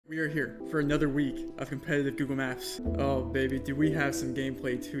We are here for another week of competitive Google Maps. Oh baby, do we have some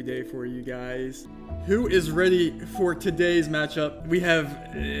gameplay today for you guys. Who is ready for today's matchup? We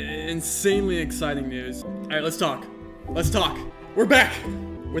have insanely exciting news. All right, let's talk. Let's talk. We're back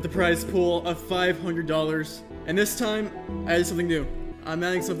with a prize pool of $500. And this time, I added something new. I'm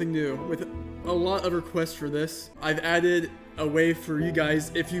adding something new with a lot of requests for this. I've added a way for you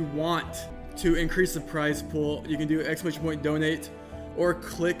guys, if you want to increase the prize pool, you can do !point donate or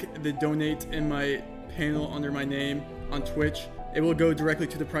click the donate in my panel under my name on Twitch. It will go directly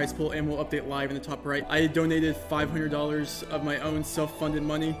to the prize pool and will update live in the top right. I donated $500 of my own self-funded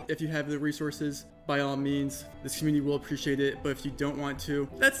money. If you have the resources, by all means, this community will appreciate it. But if you don't want to,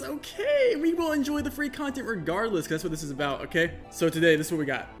 that's okay. We will enjoy the free content regardless, because that's what this is about, okay? So today, this is what we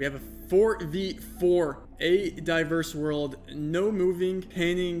got. We have a 4v4, a diverse world, no moving,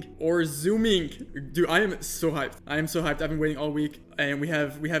 panning, or zooming. Dude, I am so hyped. I am so hyped. I've been waiting all week. And we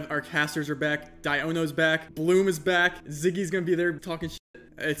have our casters are back. Diono's back. Bloom is back. Ziggy's gonna be there talking shit.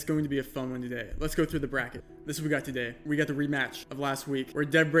 It's going to be a fun one today. Let's go through the bracket. This is what we got today. We got the rematch of last week where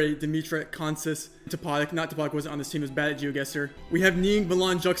Debre, Dimitra, Consis, Topodic, not Topodic wasn't on this team, was bad at geoguessr. We have Ning,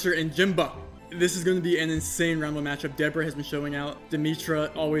 Milan, Juxer, and Jimba. This is going to be an insane round one matchup. Debre has been showing out.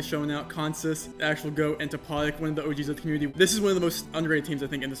 Dimitra always showing out. Consis, the actual GOAT, and Topodic, one of the OGs of the community. This is one of the most underrated teams, I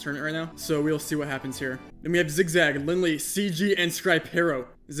think, in this tournament right now. So we'll see what happens here. Then we have Zigzag, Linley, CG, and Scripero.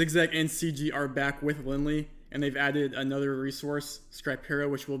 Zigzag and CG are back with Linley, and they've added another resource, Scripero,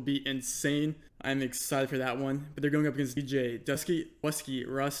 which will be insane. I'm excited for that one. But they're going up against DJ, Dusky, Wusky,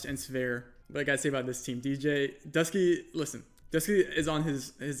 Rust, and Sver. What I gotta say about this team, DJ, Dusky, listen. Dusky is on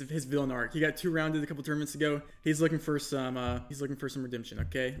his villain arc. He got 2 rounded a couple tournaments ago. He's looking for some redemption,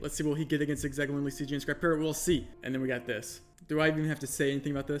 okay? Let's see what he get against Zigzag, Linley, CG, and Scripero. We'll see. And then we got this. Do I even have to say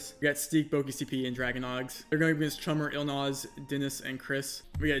anything about this? We got Steek, Boki CP, and Dragon Ogs. They're going against Chummer, Ilnaz, Dennis, and Chris.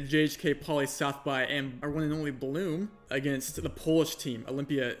 We got JHK, Polly, South by, and our one and only Bloom against the Polish team,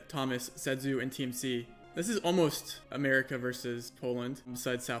 Olympia, Thomas, Sadzu, and TMC. This is almost America versus Poland,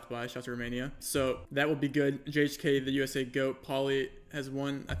 besides South by, shout out to Romania. So that will be good. JHK, the USA GOAT. Polly has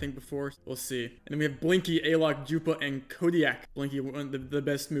won, I think, before. We'll see. And then we have Blinky, Alok, Jupa, and Kodiak. Blinky, one of the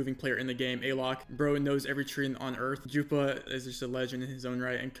best moving player in the game. Alok, bro, knows every tree on Earth. Jupa is just a legend in his own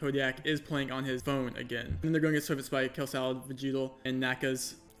right. And Kodiak is playing on his phone again. And then they're going against Soviet Spy, Kelsalad, Vegetal, and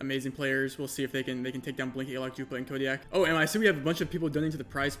Nakas. Amazing players. We'll see if they can take down Blinky, Alok, Jupa, and Kodiak. Oh, and I see we have a bunch of people donating to the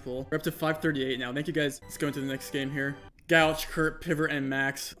prize pool. We're up to 538 now. Thank you guys. Let's go into the next game here. Gouch, Kurt, Piver, and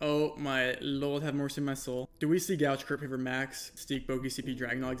Max. Oh my lord, have mercy on my soul. Do we see Gouch, Kurt, Piver, Max, Steek, Bogi, CP,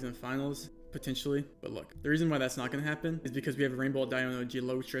 Dragonogs in the finals? Potentially. But look, the reason why that's not going to happen is because we have Rainbow, Diono,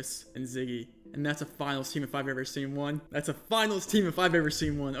 geoguessr, and Ziggy. And that's a finals team if I've ever seen one. That's a finals team if I've ever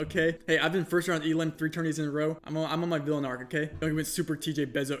seen one, okay? Hey, I've been first round Elim 3 tourneys in a row. I'm on my villain arc, okay? Going against Super,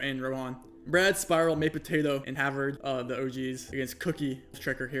 TJ, Bezo, and Rohan. Brad, Spiral, May Potato, and Havard, the OGs, against Cookie,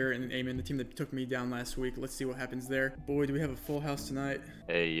 Trekker here, and Eamon, the team that took me down last week. Let's see what happens there. Boy, do we have a full house tonight.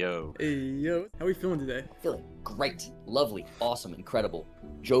 Hey, yo. Hey, yo. How are we feeling today? Feeling great, lovely, awesome, incredible,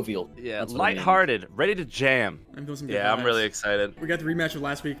 jovial. Yeah, lighthearted, ready to jam. I'm feeling some good Yeah, vibes. I'm really excited. We got the rematch of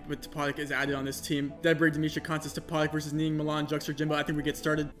last week, but Topodic is added on this team. Debre, Demisha, Constance, Topodic versus Ning, Milan, Juxer, Jimbo. I think we get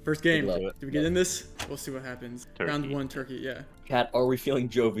started. First game. Love it. Do we get in this? We'll see what happens. Turkey. Round 1, Turkey, yeah. Cat, are we feeling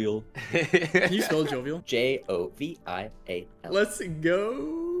jovial? Can you spell jovial? Jovial. Let's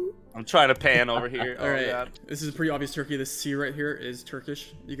go. I'm trying to pan over here. All right, God. this is a pretty obvious Turkey. The C right here is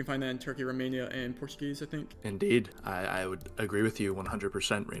Turkish. You can find that in Turkey, Romania, and Portuguese, I think. Indeed, I would agree with you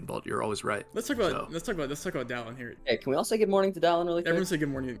 100%, Rainbolt. You're always right. Let's talk about Dallin here. Hey, can we all say good morning to Dallin really quick? Everyone say good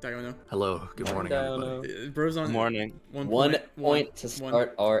morning, Diono. Hello, good morning, everybody. Bro's on. Good morning. One point to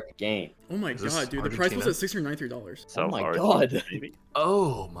start our game. Oh my Is this god, dude! The price was Argentina? at $693. So Oh my far, God. maybe.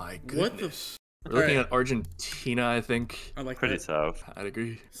 Oh my What the? goodness. We're looking at Argentina, I think. I like Pretty that. tough. I'd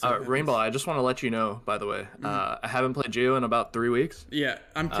agree. So Rainbow, I just want to let you know, by the way, I haven't played Geo in about 3 weeks. Yeah,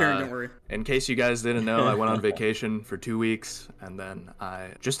 I'm carrying. Don't worry. In case you guys didn't know, I went on vacation for 2 weeks, and then I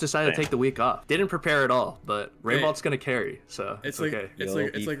just decided to take the week off. Didn't prepare at all, but Rainbolt's gonna carry, so it's like okay.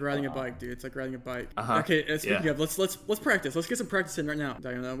 it's like riding a bike, dude. It's like riding a bike. Uh-huh. Okay, speaking Yeah. of, let's practice. Let's get some practice in right now,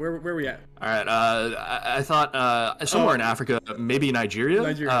 Diana. Where are we at? All right. I thought somewhere in Africa, maybe Nigeria.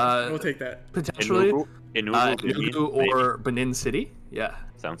 Nigeria. We'll take that. Potentially. Enugu Enugu or Benin City. Yeah.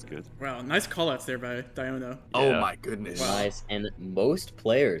 Sounds good. Wow, nice callouts there by Diono. Oh Yeah. my goodness. Nice. And most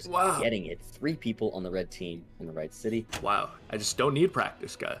players Wow. getting it. 3 people on the red team in the right city. Wow. I just don't need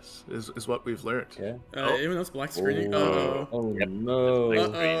practice, guys. Is what we've learned. Yeah. Anyone else black screening? Oh, Uh-oh. Yep. no.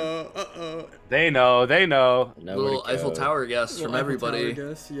 That's Uh-oh. Uh-oh. They know. They know. Nowhere Little to Eiffel go. Tower guess Little from Eiffel everybody. Tower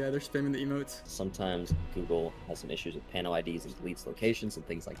guess. Yeah, they're spamming the emotes. Sometimes Google has some issues with panel IDs and deletes locations and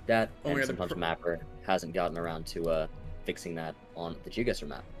things like that. Oh my And God, sometimes Mapper hasn't gotten around to fixing that on the geoguessr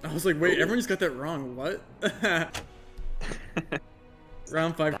map. I was like, wait, everyone just got that wrong. What?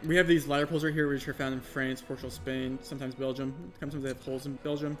 Round 5. We have these ladder poles right here, which are found in France, Portugal, Spain, sometimes Belgium. Sometimes they have holes in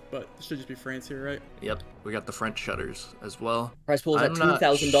Belgium, but it should just be France here, right? Yep. We got the French shutters as well. Price pool is at I'm not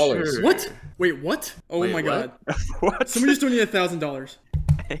 $2,000. sure. What? Wait, what? Oh Wait, my what? god. What? Somebody just donated $1,000.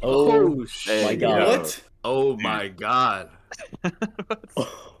 Oh shit. my god. What? Oh my god.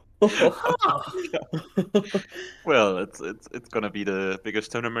 Well, it's gonna be the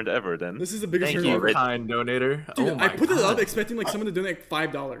biggest tournament ever then. This is the biggest Thank tournament you, ever. kind donator. Dude, oh my I put it up God. expecting like someone to donate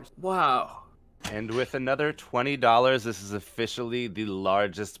 $5. Wow. And with another $20, this is officially the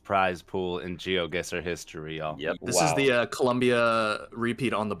largest prize pool in GeoGuessr history, y'all. Yep. This Wow. is the Colombia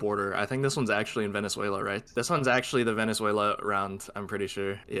repeat on the border. I think this one's actually in Venezuela, right? This one's actually the Venezuela round, I'm pretty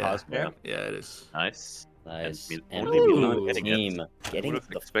sure. Yeah. Yeah. Yeah, it is. Nice. Nice. And And only blue Milan getting it. team getting would've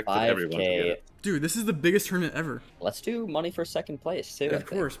the expected everyone to get 5K. it. Dude, this is the biggest tournament ever. Let's do money for second place too. I Of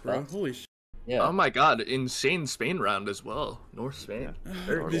course, think. bro. That's- Holy sh. Yeah. Oh my god, insane Spain round as well. North Spain.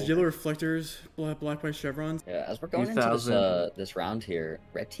 Very These cool. yellow reflectors, black white chevrons. Yeah, as we're going into 2000. this round here,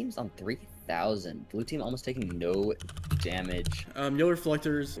 red team's on 3,000. Blue team almost taking no damage. Yellow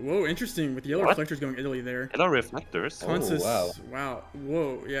reflectors. Whoa, interesting. With the yellow What? reflectors going Italy there. Hello, reflectors. Oh, Consus. wow. Wow.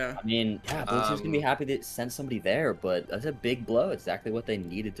 Whoa, yeah. I mean, yeah, blue team's gonna be Um, happy to send somebody there, but that's a big blow. Exactly what they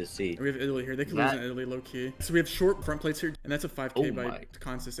needed to see. We have Italy here. They could That- lose in Italy low key. So we have short front plates here, and that's a 5K Oh by my-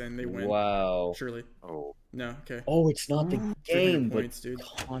 Consus, and they win. Wow. Surely. Oh, No, okay. Oh, it's not the 300 game, but points, dude.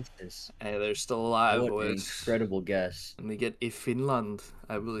 Consus. Hey, they're still alive, What an boys. incredible guess. And they get a Finland,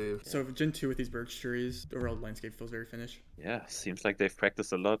 I believe. So Gen 2 with these birch trees, the overall landscape feels very Finnish. yeah. Seems like they've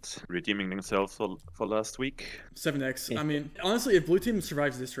practiced a lot, redeeming themselves for last week. 7x. I mean, honestly, if blue team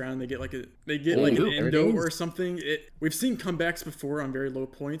survives this round, they get like an Ooh, endo everything's- or something. We've seen comebacks before on very low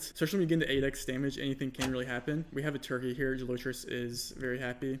points, especially when you get into 8x damage. Anything can really happen. We have a Turkey here. Geoguessr is very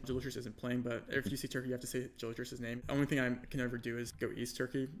happy. Geoguessr isn't playing, but if you see Turkey, you have to say Geoguessr's name. The only thing I can ever do is go East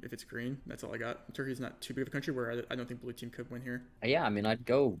Turkey if it's green. That's all I got. Turkey's not too big of a country where I don't think blue team could win here. Yeah, I mean, I'd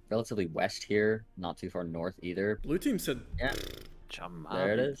go relatively west here, not too far north either. Blue team said Yeah, Jamal.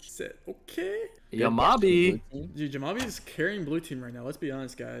 there it is. okay. Yamabi. Blue team. Dude, Jamabi is carrying blue team right now. Let's be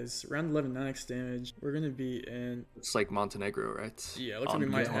honest, guys. Round 11, 9x damage. We're gonna be in. It's like Montenegro, right? Yeah, looks like On we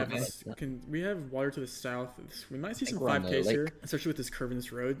might the have. map. We have water to the south. We might see think some we're on the 5Ks here, lake. especially with this curve in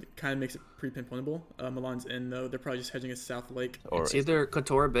this road. It kind of makes it pretty pinpointable. Milan's in though. They're probably just hedging a south lake. Or It's either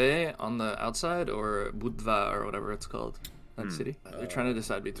Kotor Bay on the outside or Budva or whatever it's called. That city. We're trying to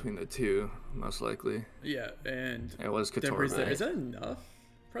decide between the two, most likely. Yeah, and It was Kotor Debris there. Bay. Is that enough?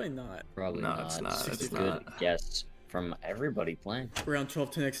 Probably not. Probably No, not. it's not, Just it's a good not. guess from everybody playing. Around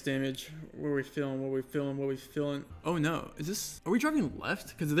 12, 10x damage. What are we feeling? What are we feeling? What are we feeling? Oh no, is this? Are we driving left?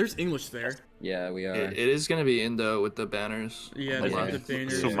 Because there's English there. Yeah, we are. It is gonna be Indo with the banners. Yeah, on they the have left. the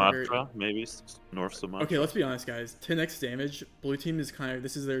banners. Sumatra, maybe North Sumatra. Okay, let's be honest, guys. 10x damage. Blue team is kind of.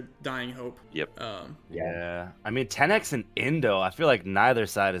 This is their dying hope. Yep. Yeah. I mean, 10x and Indo, I feel like neither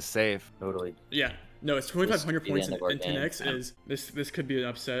side is safe. Totally. Yeah. No, it's 2,500 This could be points the and end of our 10x game. is this could be an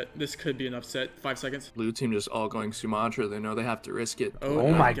upset. This could be an upset. 5 seconds. Blue team just all going Sumatra. They know they have to risk it.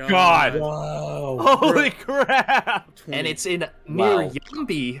 Oh my God. Wow. Holy crap! 20. And it's in near Wow.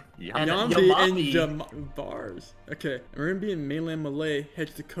 Yambi. Yeah. And Yambi and Yamabi. bars. Okay, and we're gonna be in mainland Malay. Head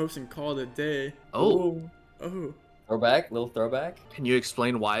to the coast and call it a day. Oh. Oh. Throwback, little throwback. Can you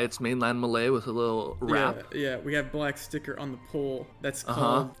explain why it's mainland Malay with a little rap? Yeah. We have black sticker on the pole. That's Uh-huh.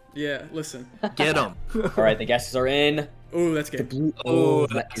 called. Yeah. Listen. Get them. All right, the guesses are in. Oh, that's good. Blue. Oh,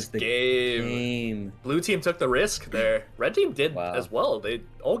 that that's is the game. game. Blue team took the risk there. Red team did Wow. as well. They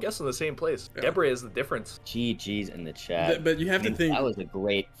all guessed in the same place. Yeah. Debris is the difference. GG's in the chat. But you have to think. That was a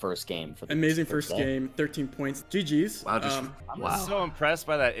great first game for the Amazing first day. game. 13 points. GG's. Wow, just I'm wow. so impressed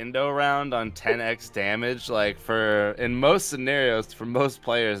by that Indo round on 10x damage. Like, in most scenarios, for most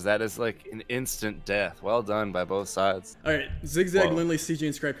players, that is like an instant death. Well done by both sides. All right, Zigzag, Whoa. Lindley, CJ,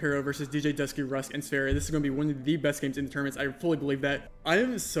 and Scribe Hero versus DJ Dusky, Rusk, and Sfera. This is going to be one of the best games in the tournaments. I fully believe that. I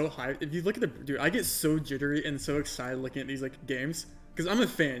am so hyped. If you look at the dude, I get so jittery and so excited looking at these like games because I'm a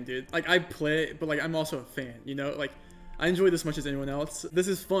fan, dude. Like I play, but like I'm also a fan. You know, like I enjoy this much as anyone else. This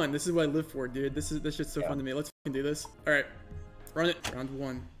is fun. This is what I live for, dude. This shit's so fun to me. Let's fucking do this. All right, Run it. Round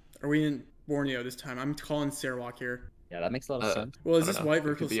 1. Are we in Borneo this time? I'm calling Sarawak here. Yeah, that makes a lot of sense. Well, is I this don't know. white It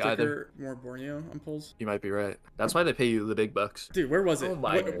vertical could be sticker either. more Borneo on polls? You might be right. That's why they pay you the big bucks. Dude, where was it? Oh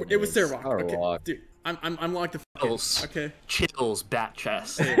my It was Sarawak. Okay. Sarawak. Dude, I'm locked the f Chills. in. Okay. Chills, bat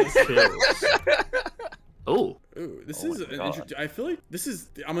chest. Hey, Chills. Oh, Ooh, this Oh is my an God. interesting. I feel like this is.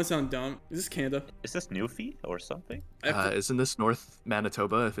 I'm gonna sound dumb. Is this Canada? Is this Newfie or something? isn't this North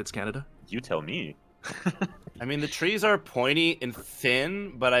Manitoba if it's Canada? You tell me. I mean, the trees are pointy and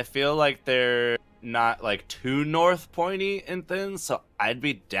thin, but I feel like they're not like too north pointy and thin, so I'd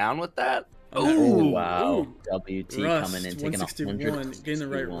be down with that. Oh, Ooh, wow. ooh. WT Rust, coming in, taking 161, getting the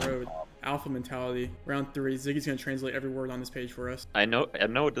right 161. road. Alpha mentality. Round 3. Ziggy's gonna translate every word on this page for us. I know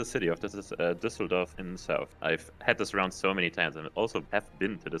the city of this is Düsseldorf in the south. I've had this round so many times and also have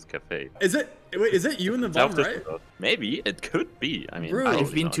been to this cafe. Is it? Wait, is it you in the South bottom right? Düsseldorf. Maybe it could be. I mean, Bro. probably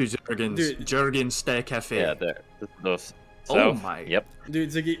I've been not. to Jurgen's Steak Cafe. Yeah, there. Düsseldorf. Oh South. my. Yep. Dude,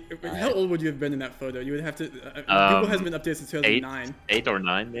 Ziggy, how old would you have been in that photo? You would have to. Google hasn't been updated since 2009. 8 or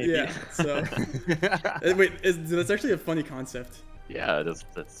 9 maybe. Yeah. So. Wait, that's actually a funny concept. Yeah, that's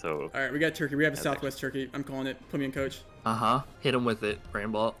so. All right, we got Turkey. We have a Southwest Turkey. I'm calling it. Put me in, coach. Uh-huh. Hit him with it,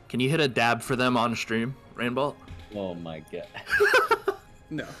 Rainbow. Can you hit a dab for them on stream, Rainbow? Oh my god.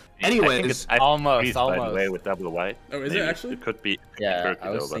 No. Anyways, Almost, Greece, by the almost. way, with double white. Oh, is it Maybe actually? It could be. Yeah, Turkey, I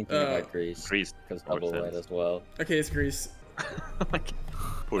was though, but thinking about Greece. Greece Because more double white sense. as well. Okay, it's Greece. Oh my God.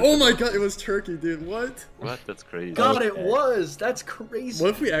 Poor Oh my Düsseldorf. god, it was Turkey, dude. What? What? That's crazy. God, it Okay. was. That's crazy.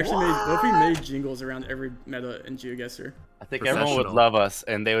 What if we actually made? What if we made jingles around every meta in geoguessr? I think everyone would Professional. love us,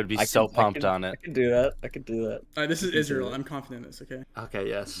 and they would be so pumped on I it. can do that. I can do that. All right, this is can do Israel. it. I'm confident in this. Okay. Okay,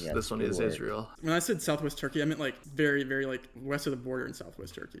 yes. Yeah, this one good is work. Israel. When I said Southwest Turkey, I meant like very, very like west of the border in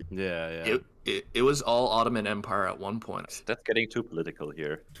Southwest Turkey. Yeah, yeah. It was all Ottoman Empire at one point. That's getting too political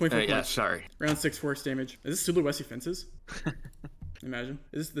here. 24 Yeah, points. sorry. Round 6 force damage. Is this Sulu Westy fences? Imagine.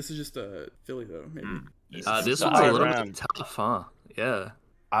 This is just Philly though, maybe. This It's one's a a hard little round. bit tough, huh? Yeah.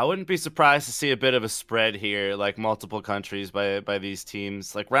 I wouldn't be surprised to see a bit of a spread here, like multiple countries by these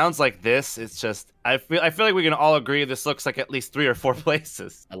teams. Like rounds like this, it's just I feel like we can all agree this looks like at least 3 or 4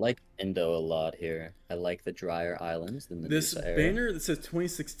 places. I like Indo a lot here. I like the drier islands than the This Nusa area. banner that says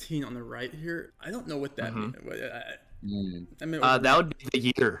 2016 on the right here. I don't know what that means. I mean, That would be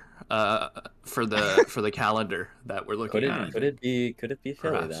the year for the calendar that we're looking at. Could it be Philly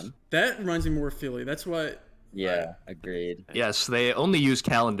Perhaps. then? that reminds me more of Philly. That's why. Yeah, agreed. Yes, they only use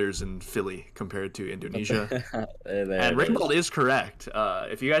calendars in Philly compared to Indonesia. There And it is. Rainbow is correct.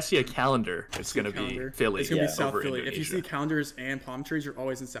 If you guys see a calendar, it's going to be Calendar. Philly. It's gonna Yeah. be South over Philly. If you Indonesia. see calendars and palm trees, you're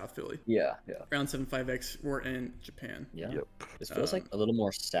always in South Philly. Yeah, yeah. Round 7-5X, we're in Japan. Yeah. Yep. This feels like a little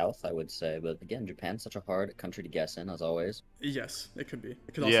more south, I would say, but again, Japan's such a hard country to guess in, as always. Yes, it could be.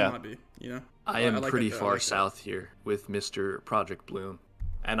 It could also Yeah. not be. You know. I am like pretty that, though. I far like that. south here with Mr. Project Bloom.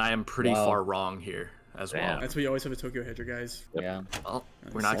 And I am pretty Wow. far wrong here as well. Damn. That's why you always have a Tokyo Hedger, guys. Yeah. Well,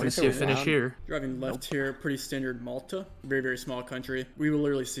 we're Nice. not going to Nice see a around. finish here. Driving left here, pretty standard Malta. Very, very small country. We will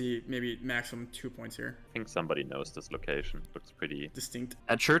literally see maybe maximum 2 points here. I think somebody knows this location. Looks pretty. Distinct.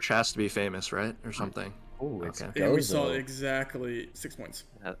 That church has to be famous, right? Or something. Oh, it's Okay. And we saw Gozo. exactly 6 points.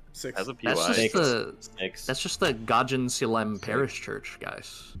 ha- 6. Has a That's PY. just Six. the 6. that's just the Gajan Silem Parish Church,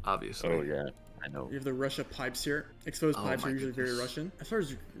 guys. Obviously. Oh yeah, I know. We have the Russia pipes here. Exposed Oh pipes my are usually very goodness. Russian. As far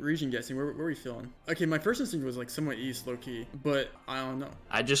as region guessing, where are we feeling? Okay, my first instinct was like somewhat east, low key, but I don't know.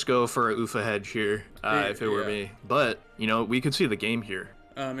 I'd just go for a Ufa hedge here if it were Yeah. me. But we could see the game here.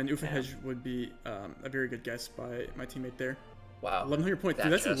 And Ufa Hedge would be a very good guess by my teammate there. Wow. 1100 points. Dude, That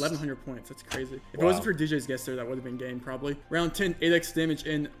that's chest. 1100 points. That's crazy. If it Wow. wasn't for DJ's guess there, that would have been game probably. Round 10, 8x damage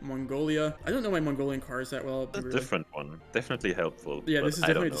in Mongolia. I don't know my Mongolian cars that well. A really. different one. Definitely helpful. Yeah, but this is I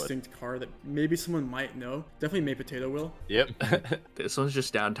definitely a don't know it. distinct car that maybe someone might know. Definitely May Potato will. Yep. This one's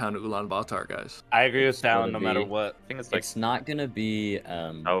just downtown Ulaanbaatar, guys. I agree with It's Talon gotta no matter be- what. I think it's like It's not gonna be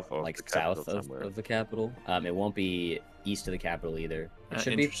South of like the capital south somewhere. of the capital. It won't be east of the capital either. It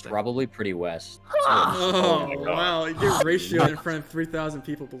should be Interesting. probably pretty west. Oh, my God. wow. You get ratio in front of 3,000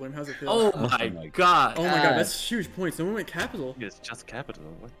 people, Bloom. How's it feel? Oh my my god. Oh my god, that's huge points. No one went capital. it's just capital.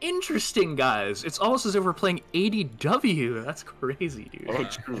 What? Interesting, guys. It's almost as if we're playing ADW. That's crazy, dude. Oh,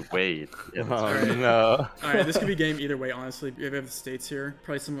 true. Wait. Yeah, that's Oh right. no. Alright, this could be game either way, honestly. We have the states here.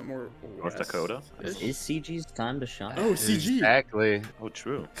 Probably somewhat more North west. Dakota? Is CG's time to shine? Oh, CG. Exactly. Oh,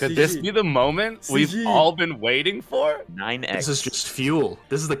 true. Could this CG. be the moment CG. we've all been waiting for? 9x. This is just fuel.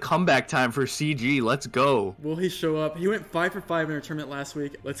 This is the comeback time for CG. Let's go. Will he show up? He went 5 for 5 in a tournament last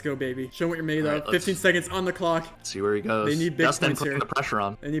week. Let's go, baby. Show him what you're made All of. right, 15 let's- seconds on the clock. Let's see where he goes. They need big Justin points putting here. the pressure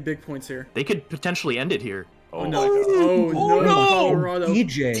on. They need big points here. They could potentially end it here. Oh, no. my god. Oh, no, no. Colorado.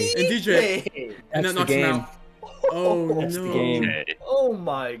 DJ. And DJ. And that That's the knocks him game. out. Oh That's the no. game. Okay. Oh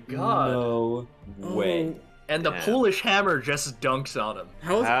my god. No way. Oh. And the Damn. Polish hammer just dunks on him.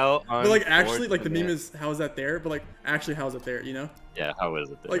 How is, How but like actually, like the meme unfortunate. is how is that there? But like actually, how is it there? You know, Yeah, how is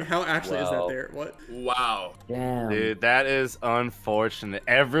it there? like how actually is that Wow. there? What? Wow. Damn. Dude, that is unfortunate.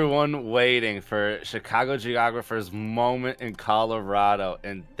 Everyone waiting for Chicago Geographer's moment in Colorado,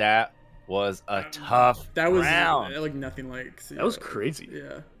 and that was a tough That was round. like nothing like. That was crazy.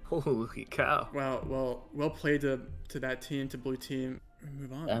 Yeah. Holy cow. Wow. Well played to that team, to blue team.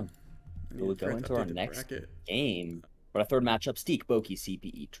 Move on. Damn. I need We'll to go try to into our update the next bracket. game. For our third matchup, Steak, Boki,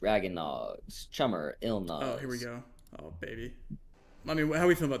 CPE, Dragon Nogs, Chummer, Illnogs. Oh, here we go. Oh, baby. I mean, how do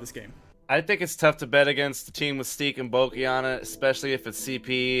we feel about this game? I think it's tough to bet against the team with Steak and Boki on it, especially if it's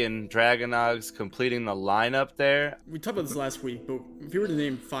CP and Dragonogs completing the lineup there. We talked about this last week, but if you were to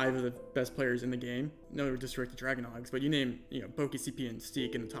name 5 of the best players in the game, no disrespect to Dragonogs, but you name, Boki, CP, and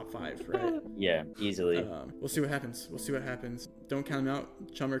Steak in the top 5, right? Yeah, easily. We'll see what happens. Don't count them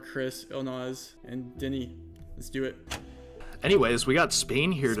out. Chummer, Chris, Ilnaz, and Denny. Let's do it. Anyways, we got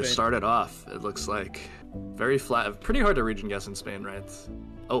Spain here to Spain. start it off. It looks like very flat. Pretty hard to region guess in Spain, right?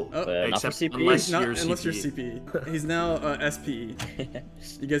 Oh, Oh, not for except CP. unless Not, you're unless you're CP. CPE. He's now SPE.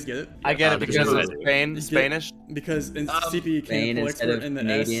 You guys get it? I get it because because of- it's You Spanish. Because in CPE Spain can't pull instead expert of and the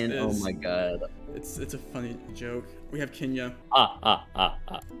Canadian. S Oh is, my god. it's a funny joke. We have Kenya.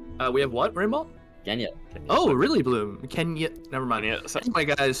 We have what, Rainbow? Kenya. Oh, really, Bloom? Kenya. Never mind. Kenya, so- Anyway,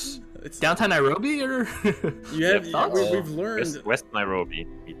 guys, It's downtown Nairobi, or You have, Yeah, we've learned West Nairobi.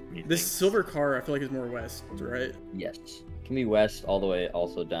 Me this thinks. silver car. I feel like is more west, right? Yes. Can be west all the way,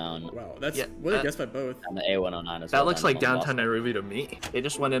 also down. Wow, that's Yeah, what a that- guess by both. On the A109 as well. that looks down like to downtown Mombasa. Nairobi to me. They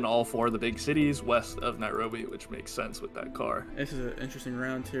just went in all 4 of the big cities west of Nairobi, which makes sense with that car. This is an interesting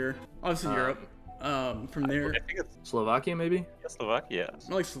round here. Obviously Um, Europe. From there, I think it's Slovakia, maybe? Slovakia.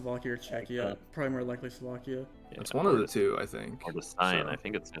 not like Slovakia or Czechia. Probably more likely Slovakia. Yeah, It's one of the two, I think. Or the sign. So- I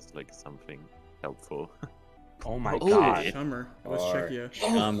think it's just like something helpful. Oh my Oh. god. Chummer. It was Or Czechia.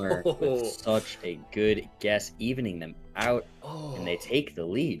 Chummer Oh. with such a good guess, evening them out, Oh. and they take the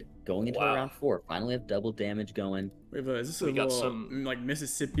lead. Going into Wow. round 4, finally have double damage going. We have is this a We got little some- like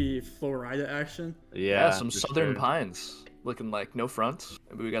Mississippi Florida action? Yeah, some for southern sure. pines. Looking like no fronts.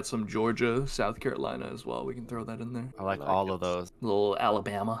 Maybe we got some Georgia, South Carolina as well. We can throw that in there. I like Like all it. of those. Little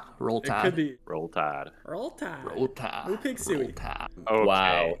Alabama. Roll It Tide. could be Roll Tide. Roll Tide. Roll Tide. Who picks Roll Suey? Tide. Okay.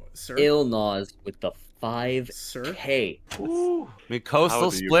 Wow. Sir. Illnoz with the 5K. Sir. I mean, coastal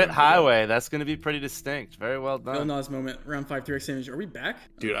do you split remember that? highway. That's going to be pretty distinct. Very well done. Ilnaz moment. Round 5 3x damage. Are we back?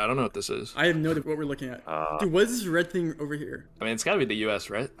 Dude, I don't know what this is. I have no idea what we're looking at. Dude, what is this red thing over here? I mean, it's gotta be the US,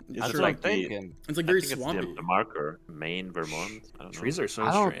 right? It's That's Sure. what I'm like the, thinking. It's like I very think it's swampy. the marker. Maine, Vermont. I don't know. Trees are so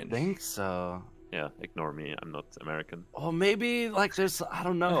I don't strange. think so. Yeah, ignore me. I'm not American. Oh, maybe like there's, I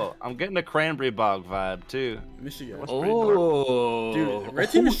don't know. I'm getting a cranberry bog vibe too. Michigan. What's Oh, Dude,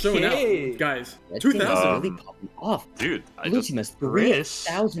 red team is showing okay. out. Guys, Red team is 2,000. really popping off. Dude, I Blue just team has Chris.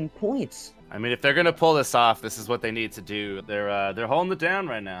 3,000 points. I mean, if they're gonna pull this off, this is what they need to do. They're holding it down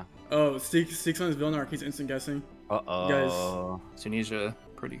right now. Oh, Steaks on his Villanark. He's instant guessing. Uh-oh. Tunisia,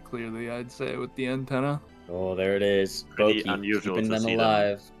 pretty clearly, I'd say, with the antenna. Oh, there it is. Pretty Boki unusual keeping to them see them.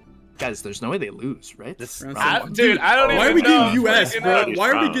 alive. Guys, there's no way they lose, right? This, Round I, seven. dude, I don't Why are even we know. getting US, Freaking bro? out. Why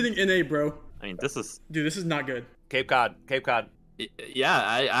are we Round. getting NA, bro? I mean, this is Dude, this is not good. Cape Cod, Cape Cod. Yeah,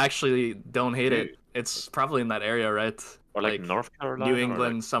 I actually don't hate it. It's probably in that area, right? or like North Carolina. New or,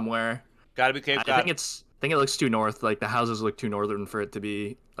 England somewhere. Gotta be Cape I Cod. think it looks too north. Like the houses look too northern for it to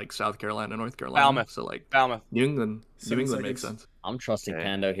be like South Carolina, North Carolina. Falmouth. So like Falmouth. New England. 7 New England makes seconds. sense. I'm trusting Okay.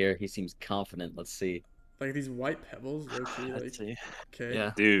 Pando here. He seems confident. Let's see. Like these white pebbles, low key. Like, Like, let's see. okay.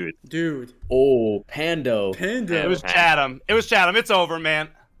 Yeah. Dude, Dude, Oh, Pando. Panda. It was Chatham. It was Chatham. It's over, man.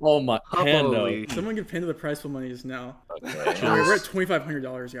 Oh my, Pando. Holy. Someone give Panda the prize pool money just now. okay. We're at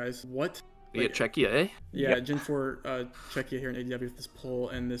 $2,500, guys. What? We get Czechia, eh? Yeah, Gen 4 Czechia here in ADW with this poll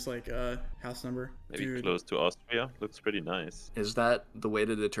and this like house number. Maybe Dude, close to Austria. Looks pretty nice. Is that the way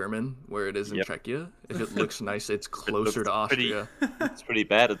to determine where it is in Yep. Czechia? If it looks nice, it's closer looks to pretty- Austria. It's pretty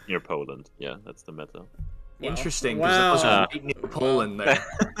bad near Poland. Yeah, that's the meta. Interesting, Wow. because that was right near Poland there.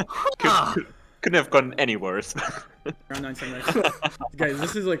 Ah, Couldn't have gone any worse. round 9 7 Guys,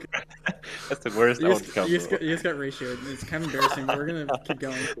 this is like That's the worst you just, outcome. you, just got, you just got ratioed. It's kind of embarrassing, but we're gonna keep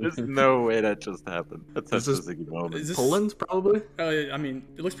going. There's no way that just happened. That's This such is- a ziggy moment. Is this Poland, probably? I mean,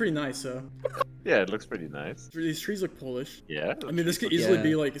 it looks pretty nice. So Yeah, it looks pretty nice. these trees look Polish. Yeah. I mean, this could easily Yeah.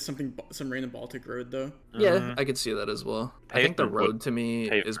 be like some random Baltic road though. Yeah, I could see that as well. I think the Pavement would- road to me is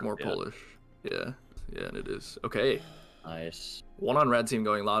pavement, more yeah. Polish. Yeah, yeah, and it is. Okay, Nice. one on red team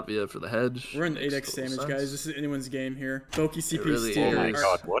going Latvia for the hedge. We're in Makes 8x total damage, sense. guys. This is anyone's game here. Boki CP really Steer. Oh my is.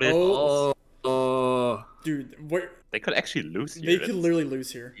 god, what is Oh, Oh, Dude, what? They could actually lose here. They could literally lose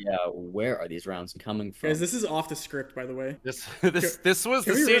here. Yeah, where are these rounds coming from? Guys, this is off the script, by the way. This was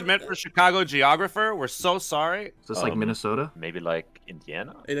can the we seed re- meant for Chicago geographer. We're so sorry. Is this like Minnesota? Maybe like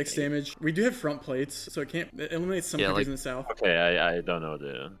Indiana? 8x damage. We do have front plates, so it eliminates some Yeah, countries like- in the south. Okay, I don't know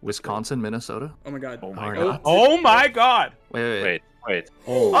the. Wisconsin, Minnesota? Oh my god. Oh my Or god. not? Oh my god. Wait. Wait.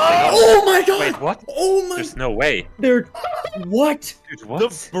 Oh my god! Wait, what? Oh my There's no way. They're what? Dude, what?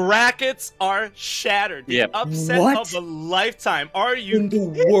 The brackets are shattered. The Yep. upset What? of a lifetime. Are you In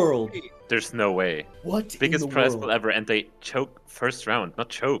the world? There's no way. What Biggest in the prize world? pool ever, and they choke first round. Not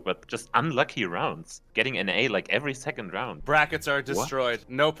choke, but just unlucky rounds. Getting an A like every second round. Brackets are destroyed.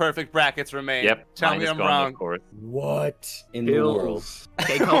 No perfect brackets remain. Yep. Tell mine me is I'm gone, wrong. Of course. What in the world? Hills.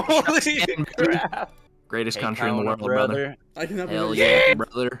 K-Cup Holy crap. Greatest Hey, country in the Kyle, world, brother. I cannot Hell believe yeah,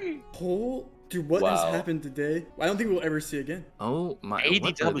 brother. Dude, what has Wow. happened today? I don't think we'll ever see again. Oh my. what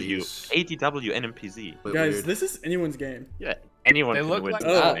are ADW. these? ADW NMPZ. Bit Guys, weird. this is anyone's game. Yeah. Anyone They can look win like-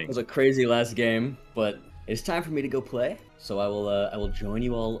 this Oh. thing. It was a crazy last game, but it's time for me to go play. So I will join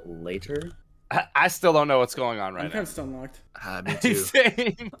you all later. I still don't know what's going on I'm right kind now. of stun locked. Me too.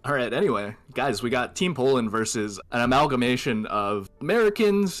 Same. All right, anyway, guys, we got Team Poland versus an amalgamation of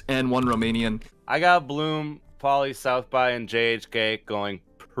Americans and one Romanian. I got Bloom, Poly, South by, and JHK going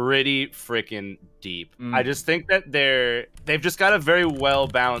pretty freaking deep. I just think that they've just got a very well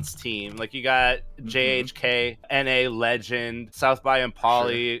balanced team. Like you got JHK, NA legend, South by and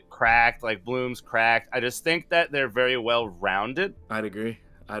Poly cracked, like Bloom's cracked. I just think that they're very well rounded. I'd agree.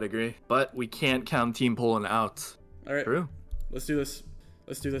 But we can't count Team Poland out. All right, True. let's do this.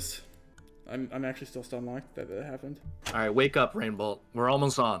 I'm actually still stun locked. That happened. All right, wake up, Rainbolt. We're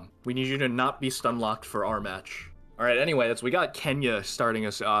almost on. We need you to not be stun locked for our match. All right, anyways, we got Kenya starting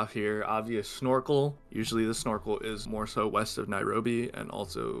us off here. Obvious snorkel. Usually the snorkel is more so west of Nairobi and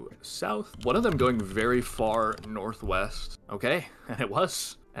also south. One of them going very far northwest. Okay, and it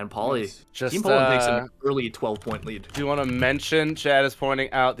was. And Polly. Nice. Just, Team Poland takes an early 12-point lead. Do you want to mention, Chad is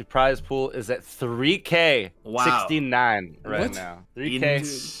pointing out, the prize pool is at 3K Wow. 69 right What? now. 3K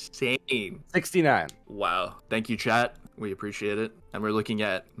Insane. 69. Wow. Thank you, chat. We appreciate it. And we're looking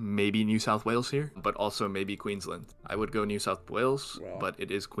at maybe New South Wales here, but also maybe Queensland. I would go New South Wales, Wow. but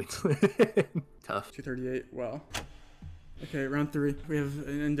it is Queensland. Tough. 238. Wow. Okay, round 3. We have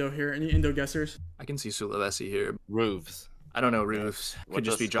an Indo here. Any Indo guessers? I can see Sulawesi here. Roofs. I don't know roofs. What Could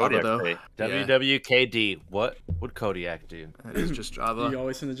just does be Java Kodiak though. say? Yeah, WWKD. What would Kodiak do? it is just Java. You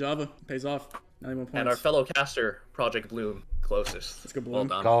always send the Java. Pays off. 91 points. And our fellow caster, Project Bloom, closest. Let's go Well Bloom.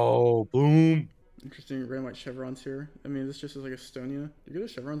 done. Go, boom. Interesting red and white chevrons here. I mean, this just is like Estonia. Do you get the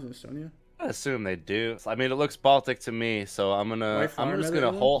chevrons in Estonia? I assume they do. I mean, it looks Baltic to me, so I'm White flower just meta,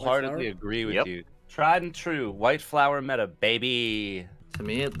 gonna Dylan? wholeheartedly White flower? agree with Yep. you. Tried and true, white flower meta, baby. To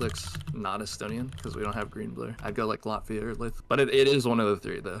me, it looks not Estonian because we don't have green blur. I'd go like Latvia or Lith. But it is one of the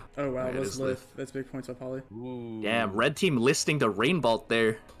three though. Oh wow, Right, it that's is Lith. That's big points by Poly. Ooh. Damn, red team listing the Rainbolt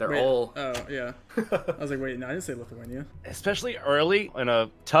there. They're Wait, all. Oh yeah. I was like, wait, no, I didn't say Lithuania. Especially early in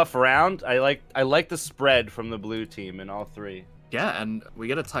a tough round, I like the spread from the blue team in all three. Yeah, and we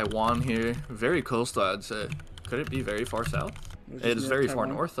get a Taiwan here. Very coastal, I'd say. Could it be very far south? Which It is near very far Taiwan.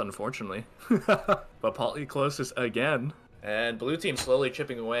 north, unfortunately. But Poly closest again. And blue team slowly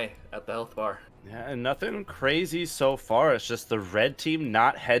chipping away at the health bar. Yeah, and nothing crazy so far. It's just the red team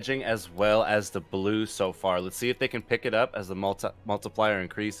not hedging as well as the blue so far. Let's see if they can pick it up as the multiplier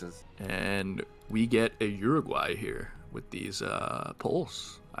increases. And we get a Uruguay here with these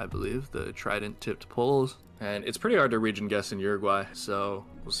poles, I believe. The trident-tipped poles. And it's pretty hard to region guess in Uruguay, so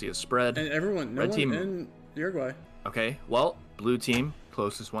we'll see a spread. And everyone, no Red one team. in Uruguay. Okay, well, blue team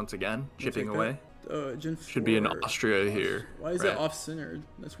closest once again, We'll chipping take away. Gen Should be in 4. Austria here. Why is right? that off-centered?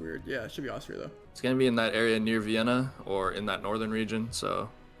 That's weird. Yeah, it should be Austria though. It's gonna be in that area near Vienna or in that northern region. So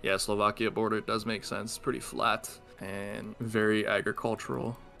yeah, Slovakia border does make sense. Pretty flat and very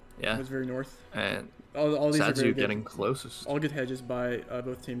agricultural. Yeah, It's very north. and All these are very Sadzu good. getting closest. All good hedges by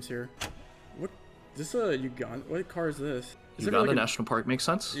both teams here. What? Is this a Uganda? What car is this? Is there Uganda like a- National Park makes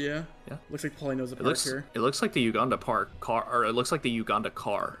sense. Yeah. Yeah. Looks like Paulie knows the It park looks here. it looks like the Uganda Park car, or it looks like the Uganda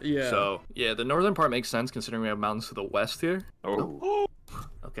car. Yeah. So yeah, the northern part makes sense considering we have mountains to the west here. Oh,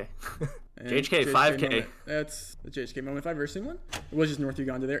 Okay. And JHK 5K. moment. That's the JHK moment. If I've ever seen one, it was just North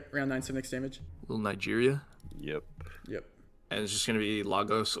Uganda there, around 976 damage. Little Nigeria. yep. Yep. And it's just gonna be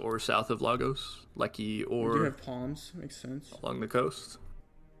Lagos or south of Lagos, Lekki We do or have palms. Makes sense. along the coast.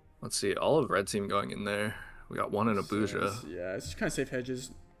 Let's see, all of red team going in there. We got one in Abuja. Yeah, it's just kind of safe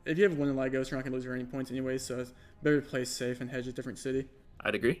hedges. If you have one in Lagos, you're not gonna lose very any points anyway, so it's better to play safe and hedge a different city.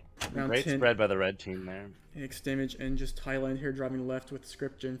 I'd agree. Round Great 10, spread by the red team there. X damage and just Thailand here driving left with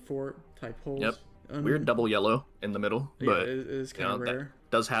script Gen 4 type holes. Yep. Weird double yellow in the middle, Yeah, but it is kind of that rare.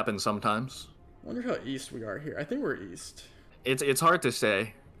 does happen sometimes. I wonder how east we are here. I think we're east. It's hard to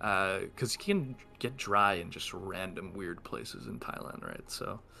say, because you can get dry in just random weird places in Thailand, right?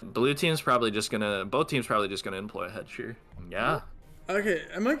 So both teams probably just gonna employ a head shear. Yeah. Okay,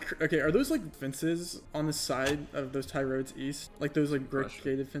 are those like fences on the side of those Thai roads east? Like those like brick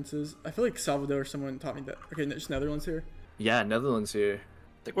gated fences? I feel like Salvador or someone taught me that. Okay, just Netherlands here. Yeah, Netherlands here.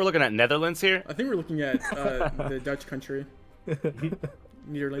 I think we're looking at Netherlands here. I think we're looking at the Dutch country.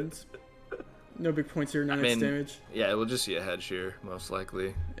 Netherlands. No big points here, 9x damage. Yeah, we'll just see a head shear, most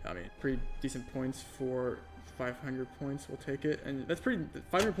likely. I mean, pretty decent points for 500 points. We'll take it. And that's pretty,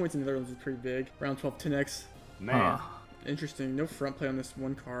 500 points in the Netherlands is pretty big. Round 12, 10x. Man. Interesting. No front play on this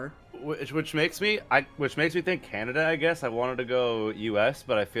one car. Which makes me think Canada, I guess. I wanted to go US,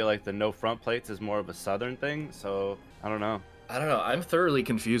 but I feel like the no front plates is more of a southern thing, so I don't know. I'm thoroughly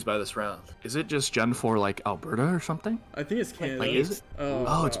confused by this round. Is it just Gen 4 like Alberta or something? I think it's Canada. Like, is it?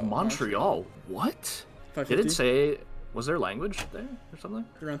 Oh, It's Montreal. What? 550? Did it say, was there language there or something?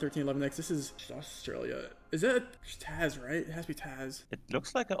 Around 13, 11x. This is Australia. Is that Taz, right? It has to be Taz. It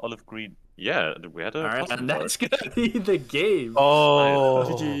looks like an olive green. Yeah, we had a. All right, toss and for that's it. gonna be the game. Oh.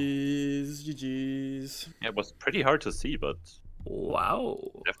 GG's. GG's. Yeah, it was pretty hard to see, but Wow.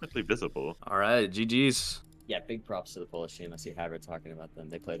 definitely visible. All right, GG's. Yeah, big props to the Polish team. I see Hagrid talking about them.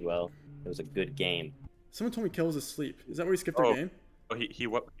 They played well. It was a good game. Someone told me Kill was asleep. Is that where he skipped their game? Oh, he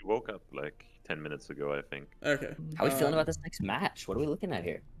woke up like 10 minutes ago, I think. Okay. How are we feeling about this next match? What are we looking at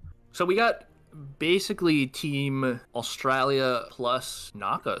here? So we got basically Team Australia plus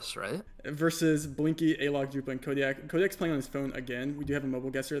Nakas, right? Versus Blinky, A-Log, Jupa, and Kodiak. Kodiak's playing on his phone again. We do have a mobile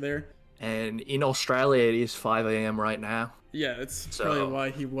guesser there. And in Australia, it is 5 a.m. right now. Yeah, that's So- probably why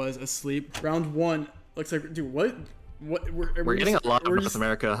he was asleep. Round 1. Looks like, dude, what? We're getting a lot of North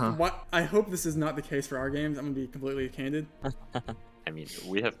America, huh? What? I hope this is not the case for our games. I'm gonna be completely candid. I mean,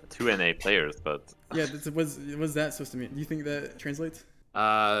 we have 2 NA players, but Yeah, what's that supposed to mean? Do you think that translates?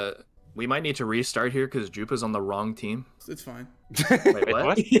 We might need to restart here because Jupa's on the wrong team. It's fine. Wait,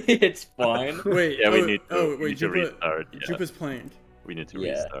 what? It's fine. Wait. yeah, we need wait, to Jupa, restart. Yeah, Jupa's playing. we need to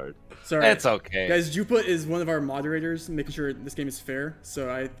Yeah. restart. Sorry. It's okay. Guys, Jupa is one of our moderators, making sure this game is fair. So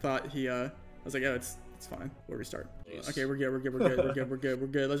I thought I was like, oh, it's fine. We'll restart. Jeez. Okay, we're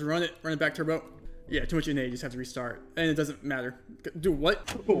good. Let's run it. Run it back, Turbo. Yeah, too much NA. You just have to restart, and it doesn't matter. Dude, what?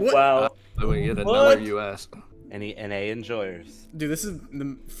 What? Wow. Oh, we get another US. Any NA enjoyers? Dude, this is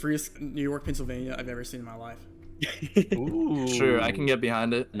the freest New York, Pennsylvania I've ever seen in my life. Ooh. Sure, I can get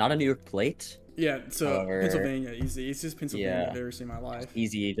behind it. Not a New York plate. Yeah, so Or- Pennsylvania, easy. It's just Pennsylvania Yeah. I've ever seen in my life.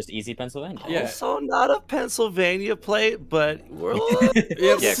 Easy Pennsylvania. Yeah. Also not a Pennsylvania plate, but we're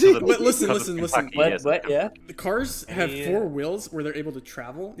Yeah, Yeah, but listen. Yes. What? Yeah. The cars have Yeah. 4 wheels where they're able to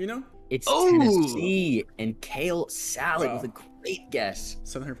travel, you know? It's Oh! Tennessee and Kale Salad Wow. with a great guess.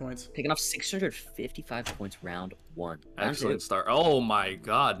 700 points. Picking up 655 points round 1. Excellent start. Oh my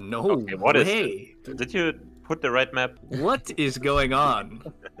god, no Okay, what is way. Did you put the right map? What is going on?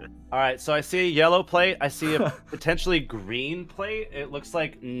 All right, so I see a yellow plate. I see a potentially green plate. It looks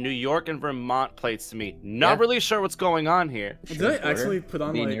like New York and Vermont plates to me. Not Yeah. really sure what's going on here. Did I actually put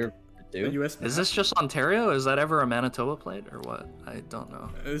on like a dude? US map? Is this just Ontario? Is that ever a Manitoba plate or what? I don't know.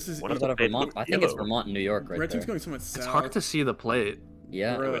 This is One Is of that the a plate Vermont? looks I think it's yellow. Vermont and New York right Red there. team's going so much south. It's hard to see the plate.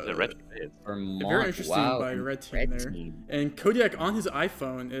 Yeah, Bro. With the red plate. Vermont. Very interesting wow. by and red team there. And Kodiak on his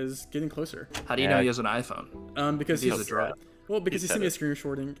iPhone is getting closer. How do you know he has an iPhone? Because He has he's a Droid. because he sent me a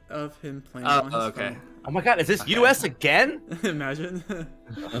screenshotting of him playing on his Okay. Oh my God, is this US again? phone. Imagine.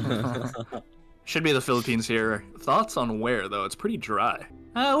 Should be the Philippines here. Thoughts on where though? It's pretty dry.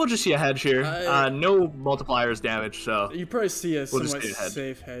 We'll just see a hedge here. No multipliers damage, so You probably see a We'll just somewhat do a hedge.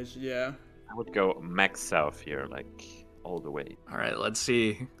 safe hedge. Yeah. I would go max south here, like all the way. all right. Let's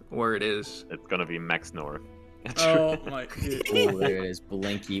see where it is. It's gonna be max north. Oh my dude. Oh, there it is.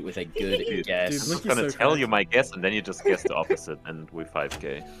 Blinky with a good Dude, guess. I was Blinky's gonna so tell correct. you my guess, and then you just guess the opposite, and we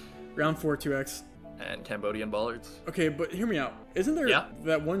 5k. Round 4, 2x. And Cambodian bollards. Okay, but hear me out. Isn't there Yeah.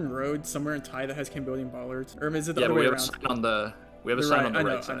 that one road somewhere in Thai that has Cambodian bollards? Or is it the Yeah, other but way we have a around? sign on the The sign right, on the I know,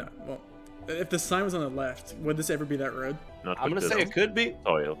 right I side. know. Well, if the sign was on the left, would this ever be that road? Not I'm with gonna say this it could be.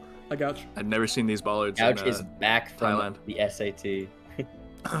 soil. I got you. I've never seen these bollards. Couch in, is back from Thailand. the SAT.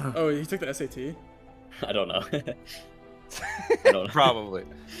 Oh, he took the SAT? I don't know. I don't know. Probably.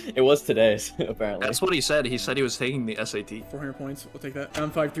 It was today's, apparently. That's what he said. He said he was taking the SAT. 400 points. We'll take that.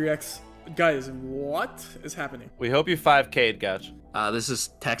 Round 5, 3x. Guys, what is happening? We hope you 5K'd, Gouch. This is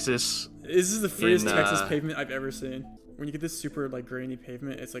Texas. This is the freest In, Texas pavement I've ever seen. when you get this super like grainy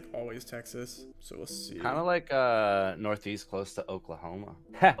pavement, it's like always Texas. So we'll see. Kind of like northeast, close to Oklahoma.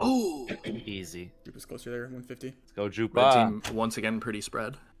 Oh, Easy. Jupa's closer there, 150. Let's go, red Jupa. team once again pretty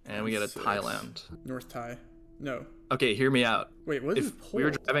spread, and we get a 6. Thailand. North Thai. No. Okay, hear me out. Wait, what is If this we were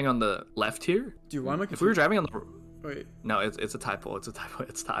pole? driving on the left here, Dude, why am I if we were confused? driving on the Wait, no, it's a typo. It's a typo.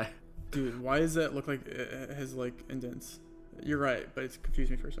 It's Thai. dude, why does that look like it has like indents? You're right, but it's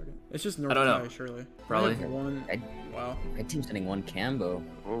confused me for a second. It's just North don't know. Thai, surely. Probably. I have one. Red, Wow. red team's sending 1 Cambo,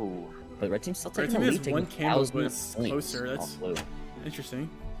 Oh, but red team's still Red taking team the has lead, one taking Cambo, 1,000 but it's points closer. off That's blue. interesting.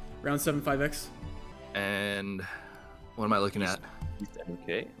 Round 7, 5x. And what am I looking at? East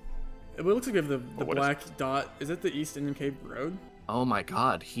MK. It looks like we have the what is- black dot. Is that the East Indian Cave Road? Oh my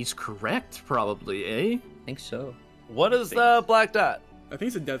God, he's correct, probably, eh? I think so. What is the black dot? I think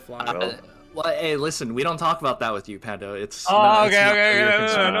it's a dead fly. Well, Well, hey, listen, we don't talk about that with you, Pando. It's Oh, not- okay, it's not okay, for your okay,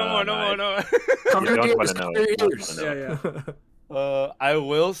 concern. no more, no more, no more. Cover You your don't wanna ears, know. cover your You don't ears. wanna know. Yeah. I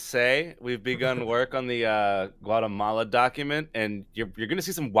will say we've begun work on the Guatemala document, and you're gonna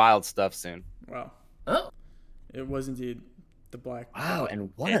see some wild stuff soon. Wow. Oh, It was indeed the black. Wow, dot. and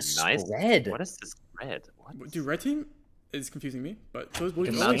what Yeah, a nice. spread! What is this red? What? Dude, red team is confusing me, but so is blue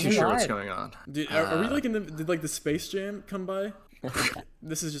I'm team. not It's too sure what's alive. going on. Dude, are we Uh, like in the? Did like the Space Jam come by?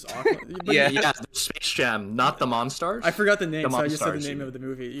 This is just awkward. But Yeah. Yeah, the Space Jam, not the Monstars. I forgot the name, The so I just said the Monstars, name you of the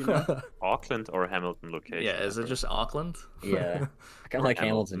movie. You know. Auckland or Hamilton location? Yeah, is it just Auckland? Yeah, kind of like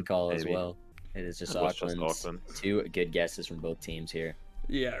Hamilton call as maybe. well. It is just It was just Auckland. Auckland. 2 good guesses from both teams here.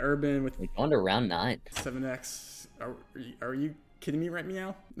 Yeah, Urban with We're going to round 9. 7x. Are you kidding me right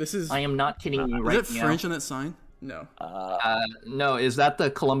now? This is. I am not kidding you Is right it now. French on that sign? No. No, is that the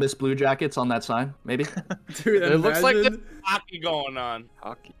Columbus Blue Jackets on that sign? Maybe. Dude, It looks like imagine- there's hockey going on.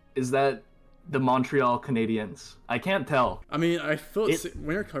 Hockey. Is that the Montreal Canadiens? I can't tell. I mean, I feel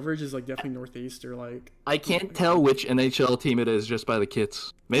winter coverage is like definitely northeast or like. I can't tell which NHL team it is just by the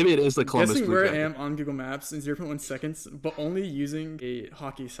kits. Maybe it is the Columbus Guessing Blue where I Jackets. am on Google Maps in 0.1 seconds, but only using a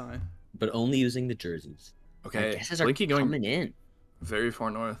hockey sign. But only using the jerseys. Okay, Guesses are Blinky going coming in. very far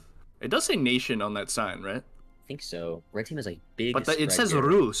north. It does say nation on that sign, right? I think so. Red team is a big. But it spread says here.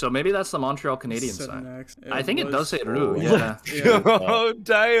 Rue, so maybe that's the Montreal Canadiens sign. 7x. I think it was- does say Rue. Oh. Yeah. Yeah. Oh,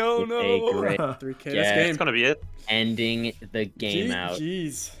 Dio, With a no. great 3K. Yeah, That's It's game. gonna be it. ending the game out.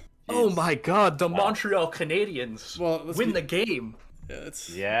 Jeez. Oh my God, the Montreal Canadiens Well, let's win be- the game. Yeah, it's,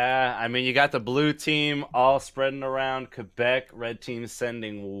 Yeah, I mean, you got the blue team all spreading around Quebec, red team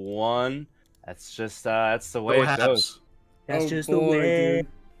sending 1. That's just, that's the way Go it Habs. goes. That's oh just boy, the way. dude.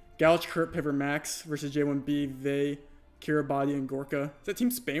 Gouch, Kurt, Piver, Max versus J1B, Vey, Kiribati, and Gorka. Is that Team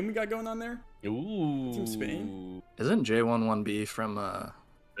Spain we got going on there? Ooh. Team Spain? Isn't J11B from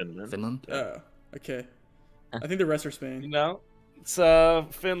Finland. Finland? Oh, okay. I think the rest are Spain. You know, it's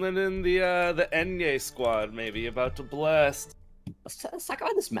Finland in the Enye squad, maybe about to blast. Let's talk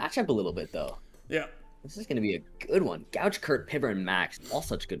about this matchup a little bit, though. Yeah. This is going to be a good one. Gouch, Kurt, Piver, and Max, all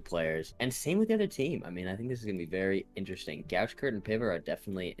such good players. And same with the other team. I mean, I think this is going to be very interesting. Gouch, Kurt, and Piver are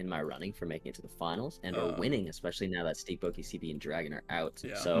definitely in my running for making it to the finals and are winning, especially now that Steve Boki, CB, and Dragon are out.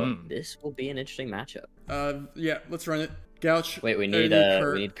 Yeah. So this will be an interesting matchup. Yeah, let's run it. Gouch. Wait, we need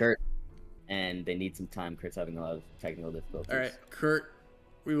Kurt, and they need some time. Kurt's having a lot of technical difficulties. All right, Kurt.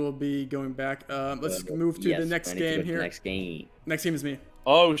 We will be going back. Let's move to the next game here. Next game. Next game is me.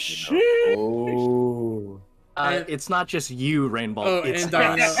 Oh, shit. Oh. It's not just you, Rainbow. Oh, it's and Dino.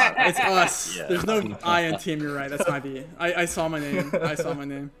 us. It's us. Yeah. There's no I in team. You're right. That's my B. I saw my name. I saw my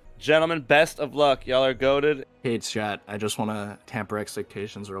name. Gentlemen, best of luck. Y'all are goated. Hey, it's chat. I just want to tamper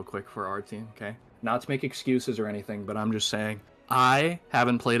expectations real quick for our team, okay? Not to make excuses or anything, but I'm just saying. I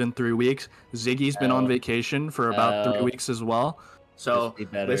haven't played in 3 weeks. Ziggy's been on vacation for about 3 weeks as well. So, Just be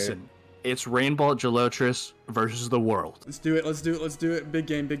better. listen, it's Rainbow Gelotris versus the world. Let's do it. Let's do it. Let's do it. Big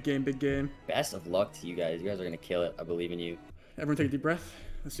game. Big game. Big game. Best of luck to you guys. You guys are going to kill it. I believe in you. Everyone take a deep breath.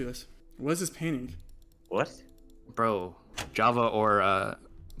 Let's do this. What is this painting? What? Bro, Java or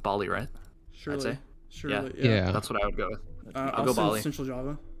Bali, right? Surely. say. Surely. Yeah. That's what I would go with. I'll go send Bali. Central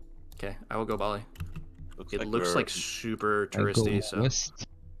Java. Okay, I will go Bali. It looks we're- like super I'll go touristy, so... west.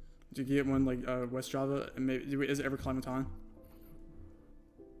 Do you get one like West Java? And maybe is it ever Climaton?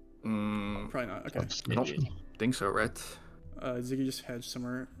 Probably not. Okay. I don't think so, right? Ziggy just hedged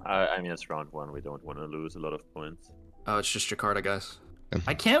somewhere. I mean, it's round 1. We don't want to lose a lot of points. Oh, it's just Jakarta, guys.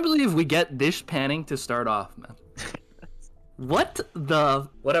 I can't believe we get this panning to start off, man. What the...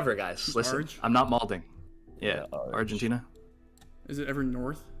 Whatever, guys. Listen, Arge? I'm not malding. Yeah, Arge. Argentina. Is it ever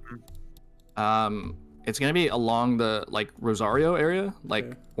north? It's gonna be along the, like, Rosario area, like,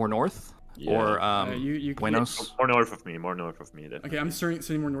 Okay. or north, Yeah. or, you Buenos. More north of me. More north of me. Okay, I'm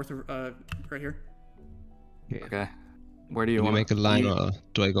sending more north of right here. Okay. Where do you Do we want make a line or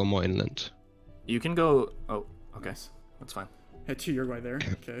do I go more inland? You can go. Oh, okay. Nice. That's fine. Hit 2 Uruguay there.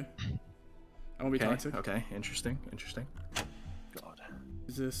 Okay. I won't be Okay. toxic. Okay. Interesting. Interesting. God.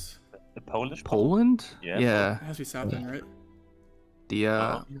 Is this? The Polish? Poland? Yeah, Yeah. It has to be south end, right?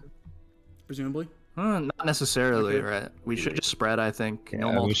 The Presumably. not necessarily, Okay. right? We should just spread. I think.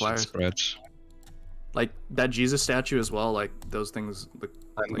 No we should multipliers. spread. Like that Jesus statue as well. Like those things. Look,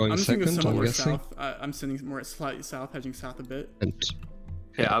 I'm like, going I'm just thinking second, somewhere I'm more guessing. south. I'm sitting more slightly south, hedging south a bit. And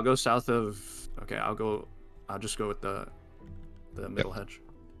okay, I'll go south of. Okay, I'll just go with the middle hedge.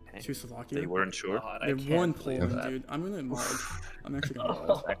 To Slovakia. They weren't sure. God, They I have can't one believe Poland, that. dude. I'm gonna mod. I'm actually gonna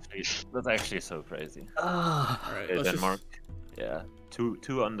mod. That's actually so crazy. All right, Okay, let's Denmark. just. Yeah.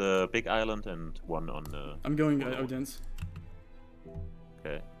 Two on the big island and one on the. I'm going Odense.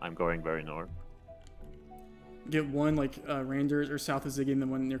 Okay, I'm going very north. Get one like Randers or south of Ziggy, and then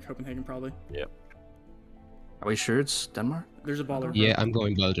one near Copenhagen probably. Are we sure it's Denmark? There's a baller. yeah, I'm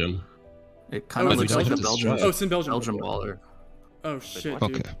going Belgium. It kind Oh, of it's looks like Belgium? the Belgium. Oh, it's in Belgium. Belgium baller. Oh shit,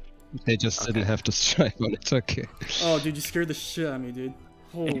 Okay. dude. They just didn't have the stripe on it. Okay. Oh, dude, you scared the shit out of me, dude.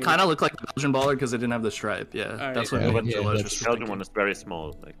 Holy. It kind of looked like the Belgian baller because it didn't have the stripe. Yeah, Alright. that's what Yeah, what yeah, Jill was that's- just Belgium thinking. one is very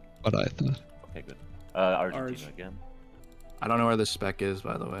small. Like, What I thought. okay, good. Argentina Arge. again. I don't know where the spec is,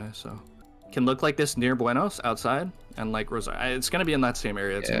 by the way. So, can look like this near Buenos outside, and like Rosario. It's gonna be in that same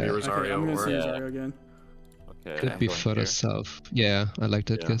area. It's gonna be Yeah. Okay, Rosario I'm gonna or say Rosario again. Okay. Could I'm be going further here. south. Yeah, I like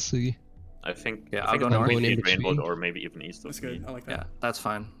that Yeah. guess, Ziggy. I think. Yeah, I I'll think go it's north. between Going in Rainbow between. or maybe even east of That's me. good. I like yeah, that. that's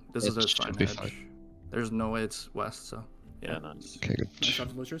fine. This is It a should fine be hedge. fine. There's no way it's west, so Yeah, nice. Okay, good. Nice shot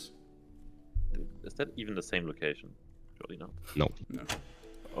to Lucius. Is that even the same location? Surely not. No. No.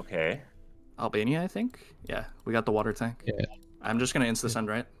 Okay. Albania, I think. Yeah, we got the water tank. Yeah. I'm just gonna insta send,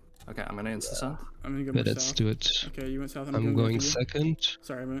 right? Okay, I'm gonna insta send. I'm gonna go Yeah, more let's south. do it. Okay, you went south. I'm I'm going north of you. second.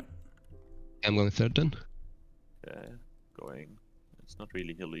 Sorry, I went. I'm going third then. Okay. Going. It's not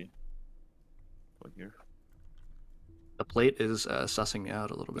really hilly. Going here. The plate is sussing me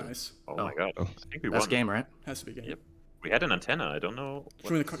out a little bit. Nice. Oh, Oh. my god. Oh. I think we That's won. game, right? Has to be game. Yep. We had an antenna. I don't know.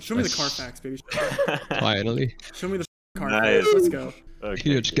 Show me the Nice. Carfax, baby. Finally. Show me the Carfax. Nice. Let's go. Okay,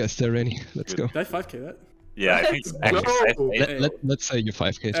 Huge good. guess there, Rennie. Let's go. Did I 5k that? Yeah, I think it's actually. Go! Hey. Let's say you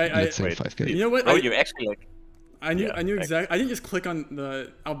 5k. Let's say wait. 5k. You know what? Oh, you actually like. I knew Yeah, I knew exactly. I didn't just click on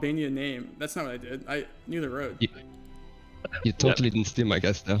the Albania name. That's not what I did. I knew the road. You totally didn't steal my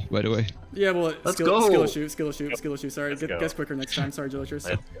guess there, by the way. Yeah, well, Let's skill, go. skill issue, skill issue, skill issue. Sorry, Let's go. guess quicker next time. Sorry, Jilliters.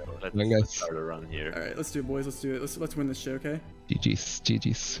 Let's go. Come on, Let's guys. start a run here. All right, let's do it, boys. Let's do it. Let's win this shit, okay? GG's.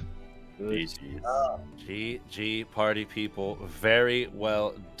 GG's. GG's. GG party people, very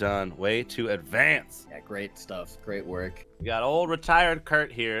well done. Way to advance. Yeah, great stuff. Great work. We got old retired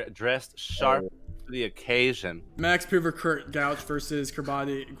Kurt here, dressed sharp for the occasion. Max Puver, Kurt Gouch versus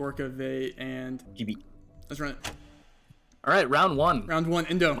Kerbati, Gorka, Vey, and GB. let's run it. All right, round one. Round one,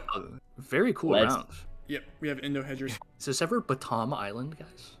 Indo. Very cool Let's- round. Yep, we have Indo hedgers. Is this ever Batam Island,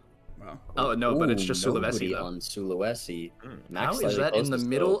 guys? Wow. Oh no, but it's Ooh, just nobody Sulawesi though. on Sulawesi. Hmm. How Max is that in the closest,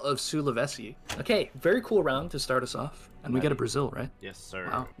 middle though. of Sulawesi? Okay, very cool round to start us off, and we get a Brazil, right? Yes, sir.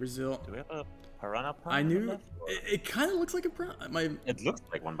 Wow. Brazil. Do we have a piranha pond? I on the knew left, or- it kind of looks like a piranha. It looks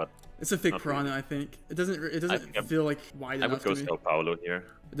like one, but It's a fake Not piranha, really. I think. It doesn't. It I doesn't think I'm- feel like wide I would enough go to me. Sao Paulo here.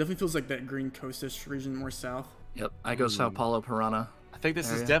 It definitely feels like that green coastish region more south. Yep, I go Sao Paulo Piranha. I think this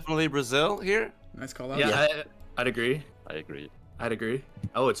is Area. definitely Brazil here. Nice call out. Yeah, I'd agree. I agree. I'd agree.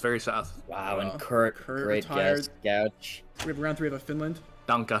 Oh, it's very south. Wow, Wow. and Kurt, Kurt great retired. guess. Gouch. We have round 3 of Finland.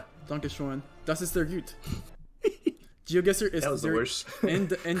 Danke. Dankeschön. Das ist sehr gut. GeoGuessr ist That was the sehr worst. in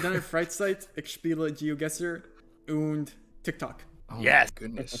deiner Freizeit. Ich spiele GeoGuessr und TikTok. Oh Yes. my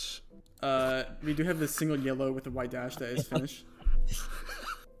goodness. We do have this single yellow with a white dash that is Finnish.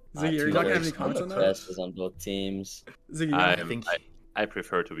 Ah, Ziggy, are you not gonna have any comments on that? Guesses on both teams. Ziggy, I, no? think- I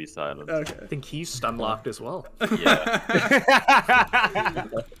prefer to be silent. Okay. I think he's stun locked as well. Yeah.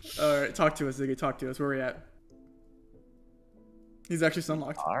 All right, talk to us, Ziggy. Talk to us. Where are we at? He's actually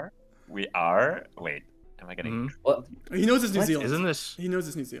sunlocked. We are. Wait. Am I getting? Mhm. What? He knows it's New What? Zealand. Isn't this He knows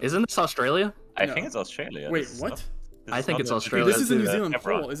it's New Zealand. isn't this Australia? I No. think it's Australia. Wait, This is what? not- this I is think not it's the- Australia. Okay, this is a New Yeah, Zealand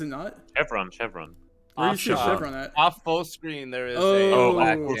Chevron. poll, is it not? Chevron. Where do you see a Off- chevron at? Off full screen, there is Oh. a Oh,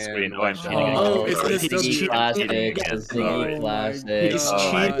 black full and screen. Oh, I'm white cheating. line. Oh, it's Ziggy NSW. Classic. Yeah, Ziggy sorry. Classic. He's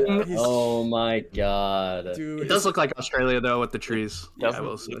Oh my cheating. God, he's- Oh my god. Dude, It does look like Australia though with the trees. Yeah, I Doesn't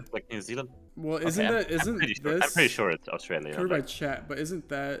will it say. look like New Zealand? well, Okay, isn't I'm- that isn't I'm pretty sure, this I'm pretty sure it's Australia. covered by like- chat? But isn't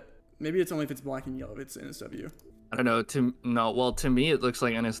that maybe it's only if it's black and yellow if it's NSW? I don't know. Well, to me it looks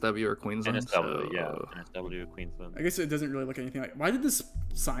like NSW or Queensland. NSW, so- yeah. NSW, Queensland. I guess it doesn't really look anything like. Why did this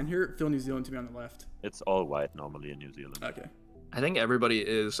sign here feel New Zealand to be on the left? It's all white normally in New Zealand. Okay. I think everybody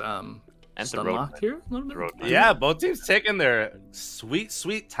is And the Stun road. locked here a little bit. Road. Yeah, both teams taking their sweet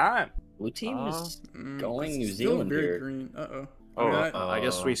time. Blue team is going it's New still Zealand very here. green. Uh-oh. Oh, I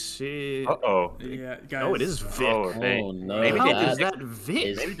guess we see. Uh-oh. Yeah, guys. Oh, it is Vic. Oh, Oh no, maybe they How is didn't that Vic?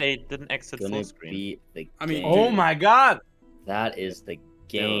 is Maybe they didn't exit gonna full screen. be the I mean, game. Oh my god. That is the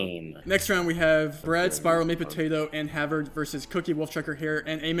game. Next round we have Brad, Spiral, Meat Potato, and Havard versus Cookie, Wolftracker here,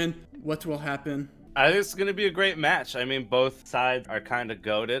 and Eamon. What will happen? I think it's going to be a great match. I mean, both sides are kind of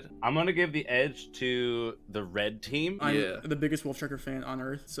goated. I'm going to give the edge to the red team. I'm the biggest Wolftracker fan on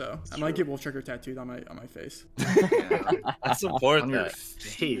earth, so I might get Wolftracker tattooed on my face. I support On your that.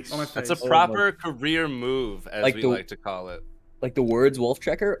 face. On my face. That's a proper career move, as Like we the- like to call it. Like the words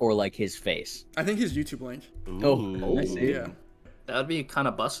Wolftracker or like his face? I think his YouTube link. Oh, I see. Yeah. Oh, That'd be kind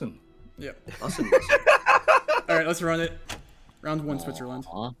of bussin'. Yeah. Bussin'. All right, let's run it. Round one, Switzerland.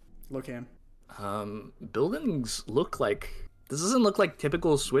 Aw. Low cam. Buildings look like. This doesn't look like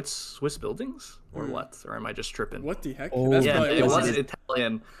typical Swiss buildings, or Hmm. what? Or am I just tripping? What the heck? Oh, That's Yeah, probably it what was it is.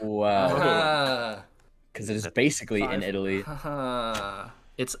 Italian. Wow. Because it is basically in Five. Italy.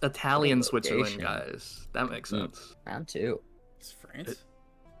 It's Italian What a Switzerland, location. guys. That makes sense. Round two. It's France.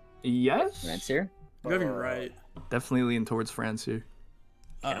 Yes. France here. You're having right. Definitely lean towards France here.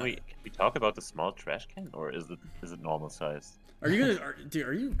 Can we talk about the small trash can, or is it normal size? Are you gonna, dude?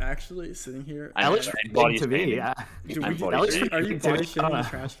 Are you actually sitting here? I'm- That looks I'm big body to me. shaming. Yeah. Dude, I'm we- body are you- shaming. are you To body be shaming the honest.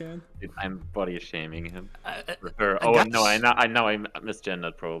 trash can? Dude, I'm body shaming him. Uh, For her. uh, Oh no, I that's- know I'm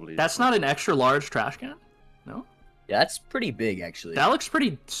misgendered probably. That's not an extra large trash can. No. Yeah, that's pretty big actually. That looks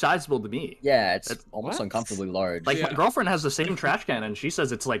pretty sizable to me. Yeah, it's That's- almost what? uncomfortably large. Like Yeah. my girlfriend has the same trash can, and she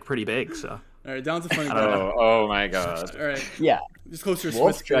says it's like pretty big. So. All right, down to funny. Oh my god. All right, yeah, just close your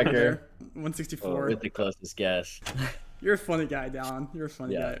Wolf Swiss tracker. there. 164. with the closest guess. You're a funny guy, Down. You're a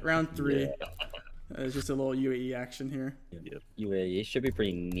funny Yeah. guy. Round three. Yeah. There's just a little UAE action here. UAE should be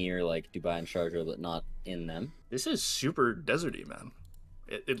pretty near like Dubai and Sharjah, but not in them. This is super deserty, man.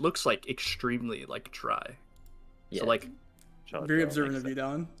 It looks like extremely like dry. Yeah. So like Very observant of you,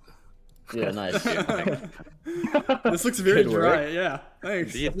 Down. Yeah, nice. This looks very Good work. dry. Yeah,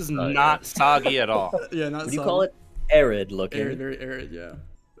 thanks. This is not soggy at all. Yeah, not. What do you call it? Arid looking. Arid, very arid. Yeah.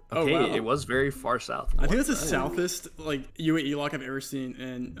 okay, Oh wow. it was very far south. I think that's the southest like UAE lock I've ever seen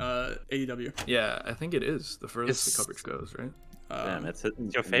in AEW. Yeah, I think it is the furthest It's- the coverage goes, right? Damn, it's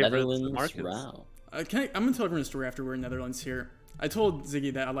your favorite Netherlands market. round. I'm gonna tell everyone a story after we're in Netherlands here. I told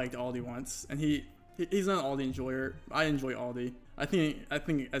Ziggy that I liked Aldi once, and he's not an Aldi enjoyer. I enjoy Aldi. I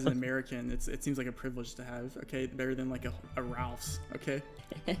think as an American, it seems like a privilege to have. Okay, better than like a Ralph's. Okay.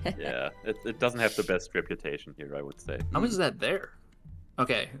 Yeah, it doesn't have the best reputation here, I would say. How is that there?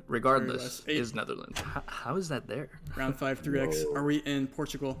 Okay, regardless, West. is Netherlands. How is that there? Round 5, 3x. Whoa. Are we in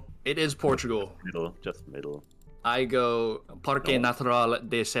Portugal? It is Portugal. Middle, just middle. I go Parque Natural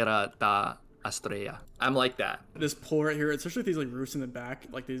de Serra da Estrella. I'm like that. This pole right here, especially with these like roofs in the back,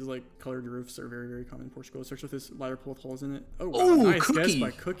 like these like colored roofs are very, very common in Portugal, especially with this lighter pole with holes in it. Oh, wow, Ooh, nice guess Cookie.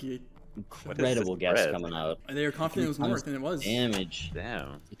 by Cookie. Incredible guess bread? coming out. They were confident it was north, and it was. Damage.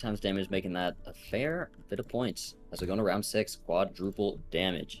 Damn. 3 times damage, making that a fair bit of points. As we go into round 6, quadruple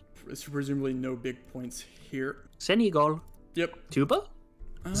damage. It's presumably no big points here. Senegal. Yep. Tuba?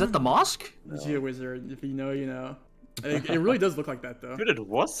 Is that the mosque? The geoguessr. If you know, you know. It really does look like that, though. Dude, it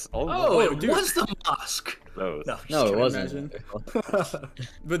was almost Oh, Oh, it dude. was the mosque. close. No, it Can wasn't.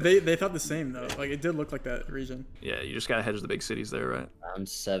 But they thought the same though. Like it did look like that region. Yeah, you just gotta hedge the big cities there, right? Round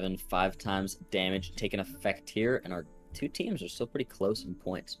 7, 5 times damage taking effect here, and our 2 teams are still pretty close in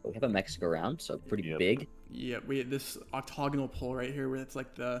points. But we have a Mexico round, so pretty Yep. big. Yeah, we had this octagonal pole right here where it's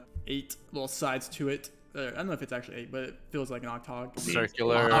like the 8 little sides to it. I don't know if it's actually 8, but it feels like an octog.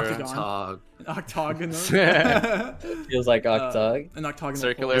 Circular. Octagon. Tog. An octagonal. Feels like octog. An octagonal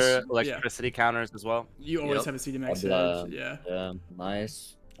Circular pole. Yeah. electricity counters as well. You always Yep. have a CDMX Blah, edge. Yeah. Yeah,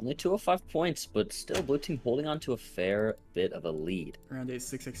 nice. Only 205 points, but still blue team holding on to a fair bit of a lead. Around 8,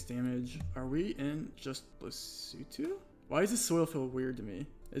 6x damage. Are we in just Lesotho? Why does this soil feel weird to me?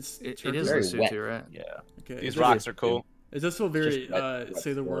 It's It Turkey. is Very Lesotho, right? Yeah. Okay. These it rocks are cool. It does feel very Just wet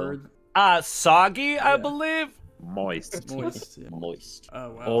say the soil. word Soggy, I Yeah. believe. Moist. moist. Yeah. Moist.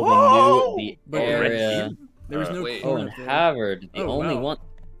 Oh wow. Oh, the But new red area. There was no wait. Oh, corn and up there. Havard, the Oh, only wow. one.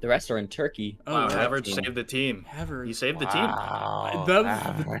 The rest are in Turkey. Oh, Wow, wow. Havertz saved the team. Havard. He saved the team.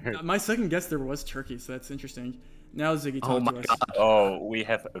 Wow. My second guess there was Turkey, so that's interesting. Now Ziggy, Oh talk my to us. god. Oh, we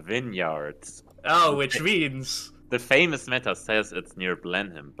have vineyards. Oh, which means The famous meta says it's near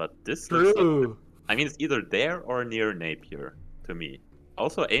Blenheim, but this looks true. I mean, it's either there or near Napier, to me.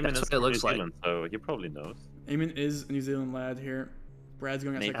 Also, Eamon That's is what it from New looks like. Zealand, so he probably knows. Eamon is a New Zealand lad here. Brad's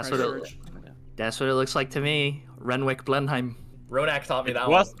going outside Maybe that's what it- Christchurch. That's what it looks like to me. Renwick Blenheim. Ronak taught me that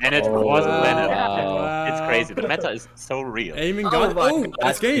was, one. and it Oh, was wow. landed. Wow. It's crazy. The meta is so real. Aiming Oh got my oh, God.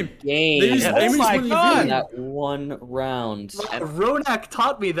 that's game. Game. They just Yeah. aiming Oh just my won the God. game. That one round. Ronak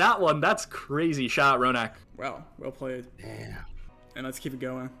taught me that one. That's crazy. Shout out Ronak. Wow, well played. Damn. And let's keep it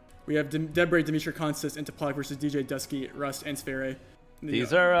going. We have Debre, Dimitri Consist, Interplug versus DJ Dusky, Rust, and Sphera.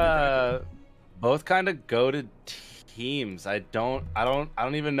 These are both kind of goated teams. I don't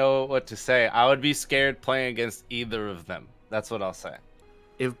even know what to say. I would be scared playing against either of them. That's what I'll say.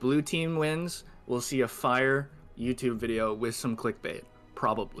 If blue team wins, we'll see a fire YouTube video with some clickbait,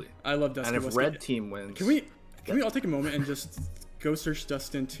 probably. I love Dusty. And if red team wins, Can we all take a moment and just go search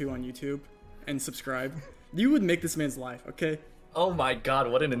Dustin2 on YouTube and subscribe? You would make this man's life, okay? Oh my God,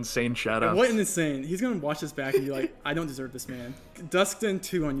 what an insane shout out! What an insane. He's gonna watch this back and be like, I don't deserve this man.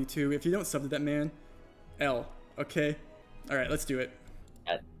 Dustin2 on YouTube. If you don't sub to that man, L. Okay? Alright, let's do it.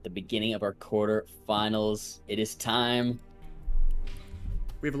 At the beginning of our quarterfinals, it is time.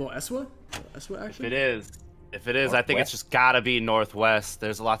 We have a little Eswa? Eswa action? If it is, I think it's just gotta be Northwest.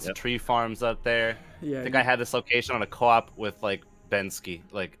 There's lots of tree farms up there. Yeah. I think I had this location on a co-op with like Bensky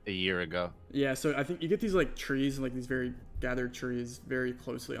like a year ago. Yeah, so I think you get these like trees and like these very gathered trees very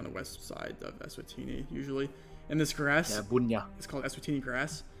closely on the west side of Eswatini usually. And this grass Yeah, bunya. is called Eswatini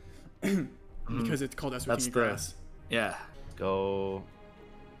grass because it's called That's Eswatini the- grass. Yeah. Go.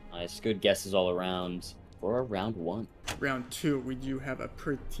 Nice, good guesses all around for round one. Round 2, we do have a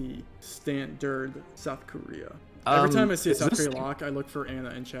pretty standard South Korea. Every time I see a is South this- Korea lock, I look for Anna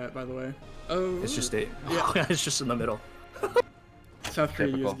in chat, by the way. Oh, It's just a. Yeah. it's just in the middle. South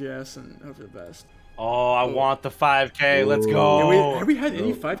Korea Typical. USGS and hope for the best. Oh, I want the 5K. Let's Yeah, go. have we had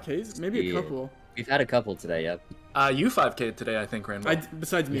any 5Ks? Maybe a Yeah. couple. We've had a couple today, yep. You 5K today, I think, Rainbow.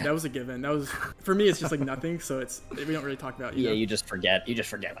 Besides me, that was a given. That was for me. It's just like nothing, so we don't really talk about. You Yeah, know? you just forget. You just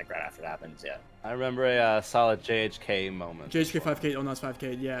forget like right after it happens. Yeah. I remember a solid JHK moment. JHK 5K, Onas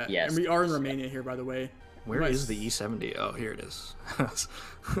 5K, yeah. Yes. And we are in Romania here, by the way. Where Nice. is the E70? Oh, here it is.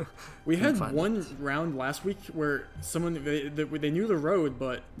 We Couldn't had find one it. round last week where someone they knew the road,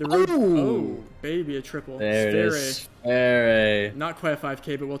 but the road. Oh, baby, a triple. There it Sphera. is. Sphera. Not quite a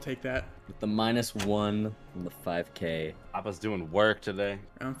 5K, but we'll take that. With the -1 from the 5K. Papa's doing work today.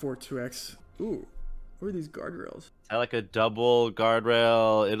 Round 4, 2x. Ooh, what are these guardrails? Is that like a double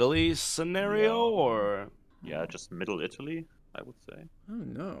guardrail Italy scenario or? Yeah, just middle Italy, I would say. Oh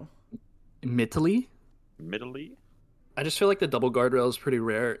no. Italy? Middle-y? I just feel like the double guardrail is pretty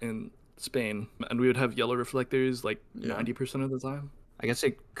rare in Spain, and we would have yellow reflectors like Yeah. 90% of the time. I guess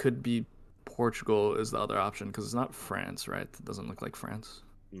it could be Portugal is the other option because it's not France, right? It doesn't look like France,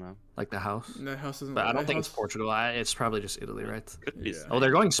 No. like the house. That house isn't. But I that don't think house- it's Portugal. It's probably just Italy, right? Could be. Yeah. Oh,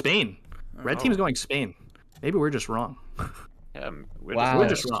 they're going Spain. Red Oh. team's going Spain. Maybe we're just wrong. Yeah, we're Wow. We're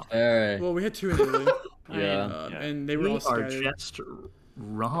just wrong. Sphera. Well, we had 2 in Italy. Yeah. Yeah. And they were We all are scattered. just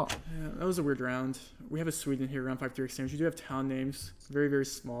wrong. Yeah, that was a weird round. We have a Sweden here, round 5 3 exchange. We do have town names, very, very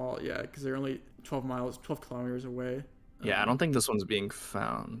small. Yeah, because they're only 12 kilometers away. Yeah, I don't think this one's being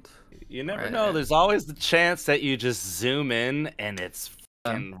found. You never Right. know. There's always the chance that you just zoom in and it's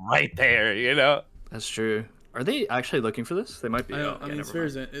fucking right there, you know? That's true. Are they actually looking for this? They might be. I Oh, mean, yeah, never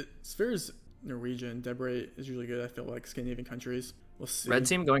mind. Sphera's Norwegian. Debre is usually good, I feel like, Scandinavian countries. We'll see. Red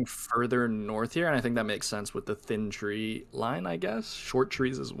team going further north here, and I think that makes sense with the thin tree line, I guess. Short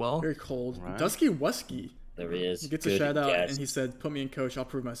trees as well. Very cold. Right. Dusky Wusky. There he is. He gets a Good shout out, guess. and he said, "Put me in coach. I'll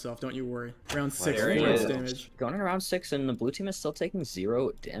prove myself. Don't you worry." Round 6, There he 4 is. damage. Going in round 6, and the blue team is still taking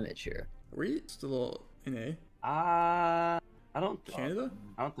 0 damage here. Are we still in A? I don't Canada?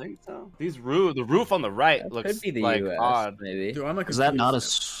 I don't think so. The roof on the right That looks could be the like US, odd. maybe. Dude, I'm like Is that not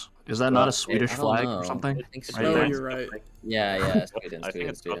confused. is that not a Swedish I don't flag know. or something? I think Right Oh, there. you're right. Yeah, Sweden, I think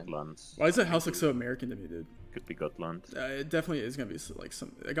it's Sweden. Gotland. Why does that house look so American to me, dude? Could be Gotland. It definitely is gonna be like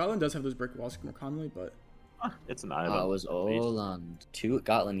some. Gotland does have those brick walls more commonly, but It's an island. Oh, it was at least. Åland. 2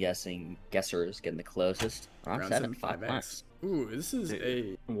 Gotland guessers getting the closest. Round 7, 5 5x. points. Ooh, this is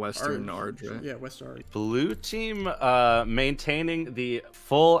a Western Arge, right? Yeah, West Arge. Blue team maintaining the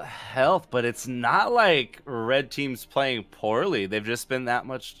full health, but it's not like red team's playing poorly. They've just been that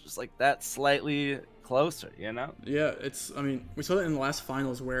much, just like that slightly closer, you know? Yeah, it's. I mean, we saw that in the last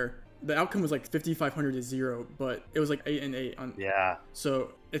finals where the outcome was like 5,500 to 0, but it was like 8 and 8 on. Yeah.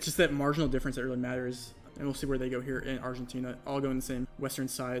 So it's just that marginal difference that really matters. And we'll see where they go here in Argentina. All go in the same western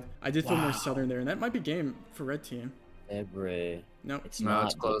side. I did feel more southern there, and that might be game for red team. Ebre. Nope, It's No, not.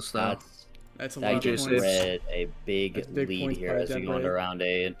 it's close, though. that's a That lot of gives points. red a big That's big lead points here by as we go Debre. into round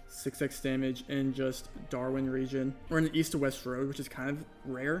 8. 6x damage in just Darwin region. We're in the east to west road, which is kind of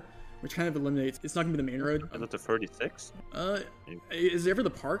rare, which kind of eliminates. It's not gonna be the main road. Is it the 36? Is it ever the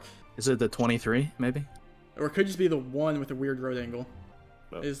park? Is it the 23, maybe? Or it could just be the one with a weird road angle.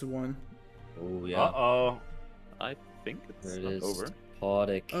 Well. Is the one. Oh yeah. Uh-oh. I think it's There it not is. over.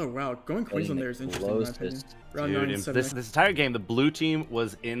 Potic. Oh wow, going Queensland there is interesting in my opinion. Round Dude, 9, in 7. this entire game, the blue team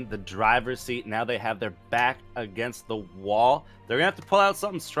was in the driver's seat. Now they have their back against the wall. They're going to have to pull out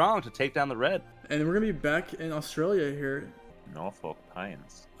something strong to take down the red. And we're gonna be back in Australia here. Norfolk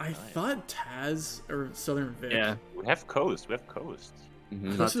Pines. I Nice. thought Taz or Southern Vic. Yeah. We have coast. We have coast.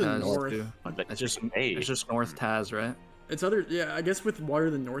 Mhm. Close to the Taz, north. too. But like, It's just hey, North Taz, right? It's other, yeah, I guess with water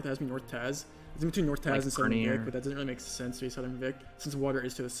to the north, it has to be North Taz. It's in between North Taz Like and Southern Grenier. Vic, but that doesn't really make sense to be Southern Vic, since water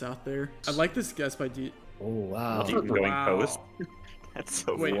is to the south there. I like this guess by D. Oh wow. keep going Wow. coast. That's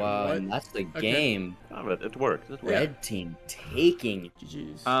so Wait, weird. Wow, what? and that's the Okay. game. Oh, but it worked. It worked. Red team taking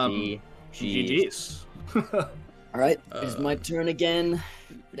GG's. GG's. GG's. All right, it's my turn again,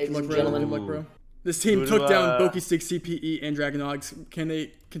 Good ladies luck, and bro. gentlemen. Good luck, bro. This team Who took do, down Boki Stick, CPE, and Dragonogs. Can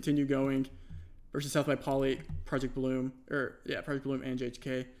they continue going? Versus South by Poly, Project Bloom, Project Bloom and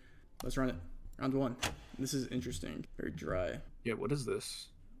JHK. Let's run it. Round 1. This is interesting. Very dry. Yeah, what is this?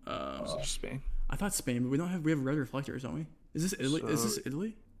 Is it Spain? I thought Spain, but we have red reflectors, don't we? Is this Italy? Is this So-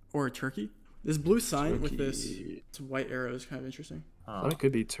 Italy or Turkey? This blue sign with this Turkey. white arrow is kind of interesting. I thought it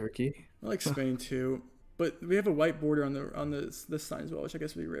could be Turkey. I like Spain too, but we have a white border on this sign as well, which I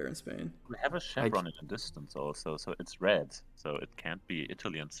guess would be rare in Spain. We have a chevron in the distance also, so it's red. So it can't be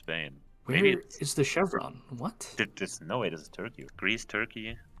Italy and Spain. Where Maybe is it's the chevron? What? there's no way this is Turkey. Greece,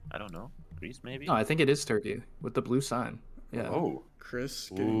 Turkey. I don't know. Greece maybe. No, I think it is Turkey with the blue sign. Yeah. Oh, Chris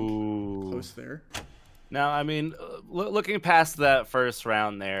getting Ooh. close there. Now, I mean, looking past that first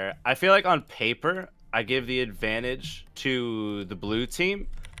round there, I feel like on paper, I give the advantage to the blue team.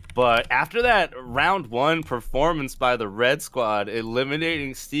 But after that round 1 performance by the red squad,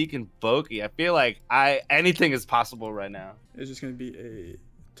 eliminating Steak and Boki, I feel like anything is possible right now. It's just gonna be a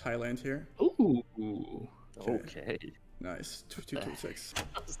Thailand here. Ooh. okay. Nice. 226.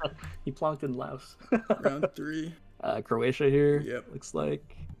 He plonked in Laos. Round 3. Croatia here. Yep. Looks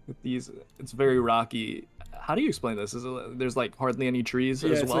like with these, it's very rocky. How do you explain this? There's like hardly any trees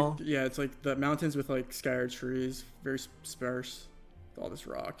as It's well. like it's like the mountains with like sky trees, very sparse. All this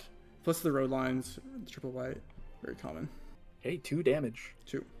rock, plus the road lines, triple white, very common. Hey, 2 damage.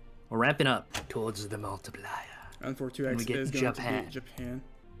 2. We're ramping up towards the multiplier. Round 4 And 2x we get is going to Japan. be Japan.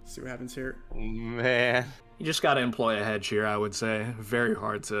 See what happens here. Man. You just got to employ a hedge here, I would say. Very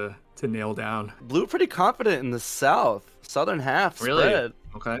hard to nail down. Blue pretty confident in the southern half Really? spread.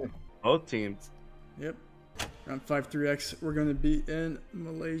 Okay. Both teams. Yep. Round 5 3x, we're going to be in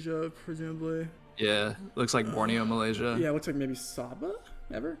Malaysia, presumably. Yeah, looks like Borneo, Malaysia. Yeah, looks like maybe Sabah,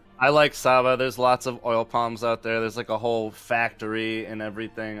 ever? I like Sabah. There's lots of oil palms out there. There's like a whole factory and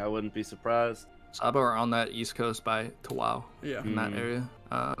everything. I wouldn't be surprised. Sabah are on that east coast by Tawau, Yeah. in that area.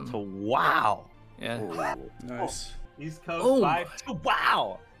 So wow. Yeah. Nice. East Coast Oh by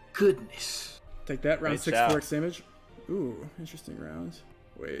wow. Goodness. Take that, round Great 6 job. 4x damage. Ooh, interesting round.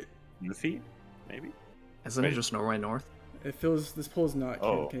 Wait, Luffy, maybe. Isn't it just Norway North? it feels, this poll is not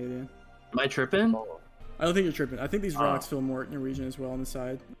Oh. Canadian. Am I tripping? I don't think you're tripping. I think these rocks feel more Norwegian as well on the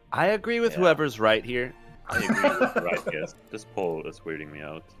side. I agree with Yeah. whoever's right here. I agree with the right guess. This poll is weirding me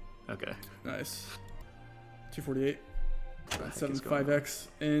out. Okay. Nice. 248. heck 7 is going 5x.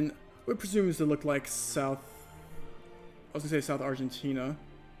 And what presumes to look like South. I was gonna say South Argentina.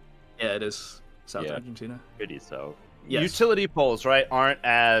 Yeah, it is South Yeah. Argentina. Pretty so. Yes. Utility poles, right, aren't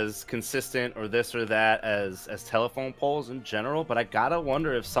as consistent or this or that as telephone poles in general, but I gotta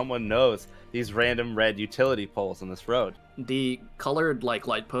wonder if someone knows these random red utility poles on this road. The colored like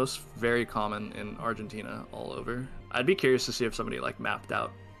light posts, very common in Argentina all over. I'd be curious to see if somebody like mapped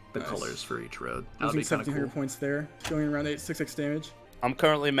out the Nice. colors for each road. That would Losing be kind of 1700 cool. points there. Going around 6x damage. I'm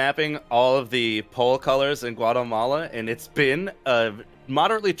currently mapping all of the pole colors in Guatemala, and it's been a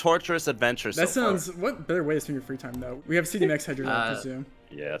moderately torturous adventure so That sounds. What better way to spend your free time though? We have CDMX hedgers, I presume.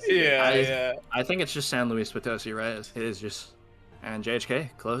 Yes. far. I think it's just San Luis Potosi, right? It is just, and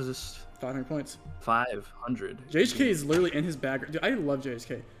JHK closes 500 points. 500. JHK is literally in his bag. Dude, I love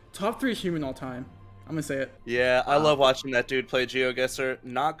JHK. Top 3 human all time. I'm gonna say it. Yeah, I love watching that dude play geoguessr.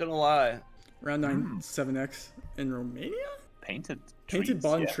 Not gonna lie. Round 9 7x in Romania. Painted. Painted trees,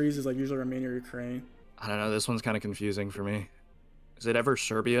 bottom yeah. trees is like usually Romania or Ukraine. I don't know. This one's kind of confusing for me. Is it ever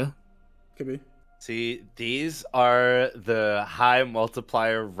Serbia? Could be. See, these are the high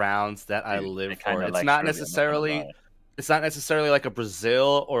multiplier rounds that I They live kinda for. It's like not Serbia, I'm not gonna necessarily lie. it's not necessarily like a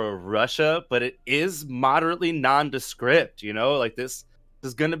Brazil or a Russia, but it is moderately nondescript, you know? Like this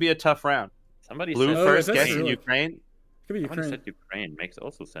is going to be a tough round. Somebody Blue said first, that's guessing true. Ukraine. Could be Somebody Ukraine. said Ukraine makes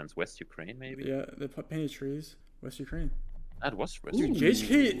also sense. West Ukraine maybe. Yeah, the painted trees. West Ukraine. That was Dude,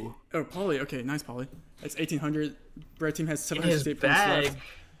 risky. JHK. Oh, Poly. Okay, nice Poly. That's 1800. Red team has 768 points bag. left.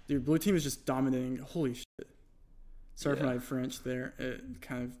 Dude, blue team is just dominating. Holy shit. Sorry for my French there. It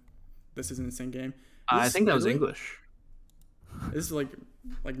kind of. This is an insane game. I think that was Italy? English. This is like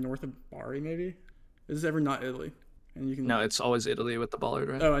north of Bari, maybe. This is ever not Italy, and you can. No, it's always Italy with the bollard,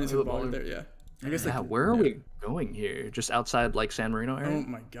 right? Oh, I didn't see the With baller there. Yeah. I guess. Yeah, where are we going here? Just outside like San Marino area? Oh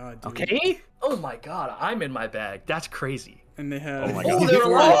my god. Dude. Okay. Oh my god, I'm in my bag. That's crazy. And they have Oh my God. they're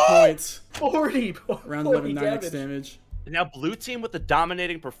 40 alive! points. 40. Round 11, 9x damage. Now, blue team with the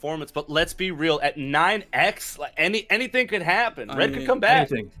dominating performance, but let's be real. At 9x, like anything could happen. I Red mean, could come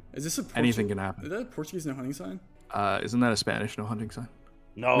back. Anything. Is this a Anything can happen. Is that a Portuguese no hunting sign? Isn't that a Spanish no hunting sign?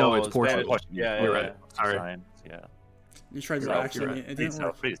 No, it's Portugal. Spanish. Yeah, You're yeah, right. Sorry. Signs, yeah. You tried to You're right, actually. you're right. It Pretty didn't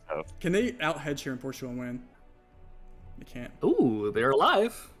work. tough, pretty tough. Can they out hedge here in Portugal and win? They can't. Ooh, they're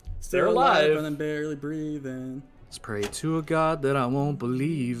alive. Still They're alive, alive. but I'm barely breathing. Let's pray to a God that I won't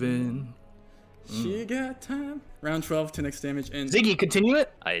believe in. She got time. Round 12, 10x damage, and Ziggy, continue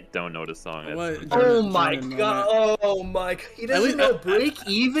it. I don't know the song. That's What? Oh German- my German god. moment. Oh my god. He At doesn't least- know break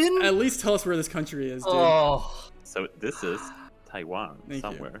even? At least tell us where this country is, dude. Oh. So this is Taiwan, Thank you.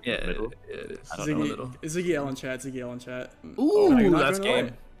 somewhere. Yeah, in the middle. it is. I don't know. Ziggy, Ziggy L in chat. Ziggy L in chat. Ooh, You're not that's going away.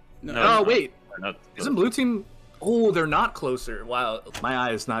 game. No. No. Oh, wait. We're not Isn't blue team... Oh, they're not closer. Wow, my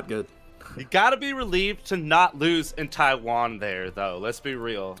eye is not good. You gotta be relieved to not lose in Taiwan there, though. Let's be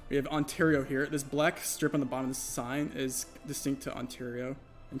real. We have Ontario here. This black strip on the bottom of the sign is distinct to Ontario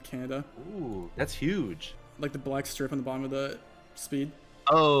in Canada. Ooh, that's huge. Like the black strip on the bottom of the speed.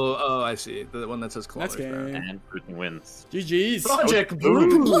 Oh, I see. The one that says That's kilometers per hour. game. And Putin wins. GG's. Project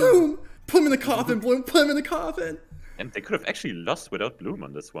Bloom! Bloom. Put him in the coffin, Bloom. Put him in the coffin. And they could have actually lost without Bloom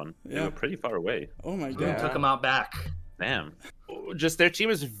on this one. They Yeah. were pretty far away. Oh my Bloom god. took him out back. Damn. Just their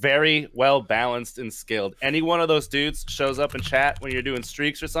team is very well balanced and skilled. Any one of those dudes shows up in chat when you're doing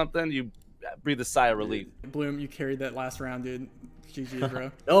streaks or something, you breathe a sigh of relief. Bloom, you carried that last round, dude. GG,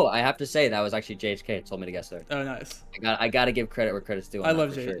 bro. No, I have to say that was actually JHK. Told me to guess there. Oh, nice. I gotta give credit where credit's due. on I that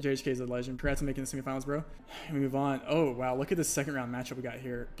love for sure. JHK as a legend. Congrats on making the semifinals, bro. And we move on. Oh, wow. Look at this second round matchup we got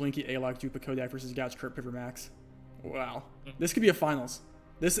here. Blinky, A-Lock, Jupa, Kodak versus Gouch, Kurt, Piver, Max. Wow. This could be a finals.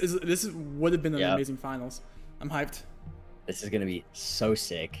 This would have been an Yeah. amazing finals. I'm hyped. This is gonna be so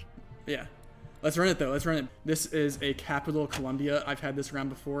sick. Yeah. Let's run it, though. Let's run it. This is a capital, Colombia. I've had this round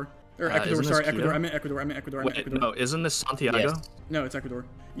before. Or Ecuador, isn't this sorry. Quito? Ecuador. I meant Ecuador. Wait, no, isn't this Santiago? Yes. No, it's Ecuador.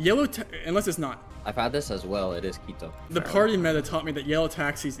 Yellow, unless it's not. I've had this as well. It is Quito. The party meta taught me that yellow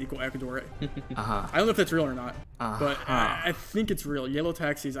taxis equal Ecuador. Uh-huh. I don't know if that's real or not, but Uh-huh. I think it's real. Yellow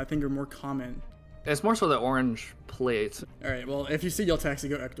taxis, I think, are more common. It's more so the orange plate. All right, well, if you see yellow taxi,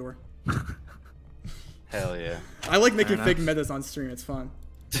 go Ecuador. Hell yeah. I like making Fair fake enough. metas on stream. It's fun.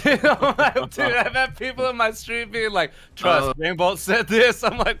 Dude, I've had people in my stream being like, trust, Rainbolt said this.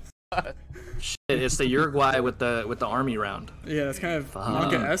 I'm like, Shit, it's the Uruguay with the army round. Yeah, that's kind of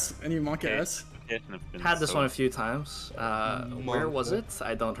Monka S. Any Monka S? Had this one a few times. Where was it?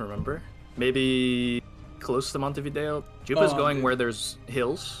 I don't remember. Maybe close to Montevideo. Jupa's Oh, going dude. where there's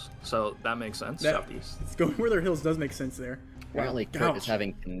hills, so that makes sense. That- Southeast. It's going where their hills does make sense there. Apparently, Wow. Kurt Ouch. is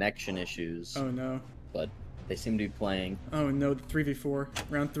having connection issues, Oh no. but they seem to be playing. Oh no, 3v4.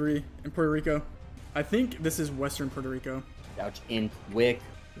 Round 3 in Puerto Rico. I think this is Western Puerto Rico. Gouch in quick.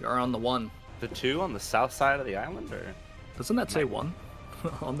 We are on the one. the two on the south side of the island, or? Doesn't that say one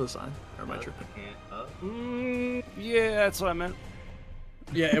on the sign? Or am I tripping? Yeah, that's what I meant.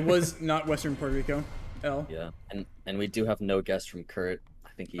 Yeah, it was not Western Puerto Rico. L. Yeah, and we do have no guess from Kurt. I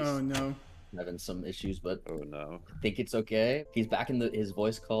think he's Oh no. having some issues, but Oh no. I think it's okay. He's back in his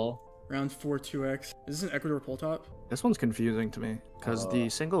voice call. Round 4 2x. Is this an Ecuador pull top? This one's confusing to me because the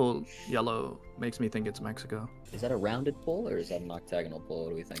single yellow makes me think it's Mexico. Is that a rounded pull or is that an octagonal pull? What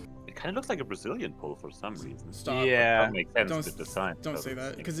do we think? It kind of looks like a Brazilian pull for some reason. Stop. Yeah. That makes sense Don't, with the sign. don't but say it's-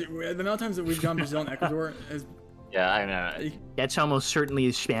 that. Because the amount of times that we've gone Brazil and Ecuador is. Yeah, I know. That's almost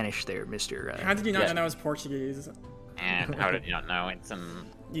certainly Spanish there, Mister. How did you not Yeah. know that was Portuguese? And how did you not know? It's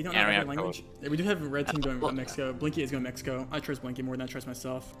You don't know Area every language? Yeah, we do have a red team going to Mexico. Blinky is going to Mexico. I trust Blinky more than I trust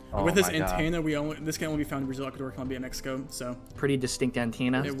myself. Oh With this my God. antenna, this can only be found in Brazil, Ecuador, Colombia, and Mexico. So Pretty distinct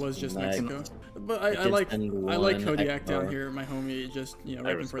antenna. it was just Nice. Mexico. But I did like send I like one Kodiak down Ecuador. here, my homie, just I repping for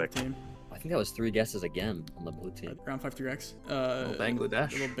the respect. team. I think that was 3 guesses again on the blue team. Round 5 3x. Little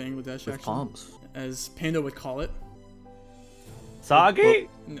Bangladesh. Little Bangladesh With action, palms. as Panda would call it. Soggy?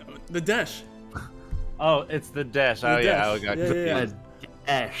 No, the Desh. Oh, it's the dash. The Oh yeah, dash. I got Yeah, confused.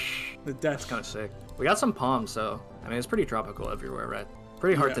 yeah, Ash. The Desh. That's kind of sick. We got some palms, so I mean it's pretty tropical everywhere, right?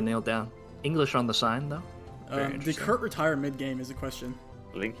 Pretty hard Yeah. to nail down. English on the sign though. Very Did interesting. Kurt retire mid game is a question.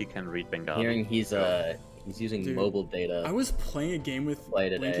 Blinky can read Bengali. Hearing he's He's using Dude, mobile data. I was playing a game with Play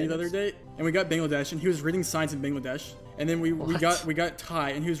today, Blinky the other day, and we got Bangladesh, and he was reading signs in Bangladesh, and then we got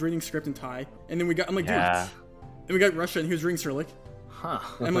Thai, and he was reading script in Thai, and then I'm like, dude, and we got Russia, and he was reading Cyrillic. Huh.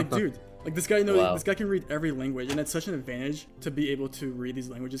 And I'm like, dude, like this guy knows, Wow. this guy can read every language, and that's such an advantage to be able to read these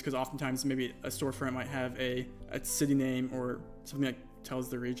languages, because oftentimes maybe a storefront might have a city name or something that tells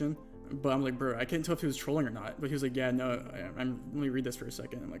the region. But I'm like, bro, I can't tell if he was trolling or not. But he was like, yeah, no, let me read this for a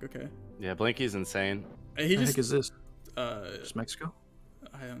second. I'm like, okay. Yeah, Blinky's insane. And he What the just, heck is this? uh, Is Mexico?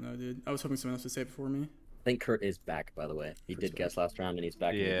 I don't know, dude. I was hoping someone else would say it before me. I think Kurt is back, by the way. He did guess last round, and he's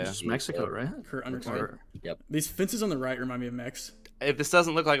back. in the Yeah. This is GG, Mexico, so- right? Kurt underscore. Or- Yep. These fences on the right remind me of Mex. If this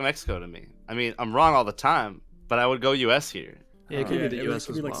doesn't look like Mexico to me, I mean, I'm wrong all the time, but I would go US here. Yeah, it could Yeah, be the it US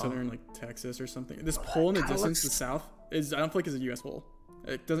could as be like well. southern, like Texas or something. This pole in the kinda distance, looks- the south, I don't feel like it's a US pole.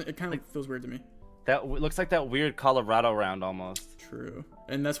 It doesn't. It kind of feels weird to me. That looks like that weird Colorado round almost. True,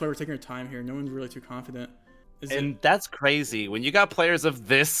 and that's why we're taking our time here. No one's really too confident. And that's crazy. When you got players of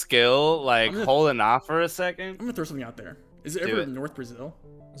this skill, like I'm gonna- holding off for a second. I'm gonna throw something out there. Is it Do ever it. North Brazil?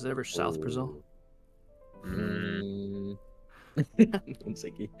 Is it ever South Brazil? Mm.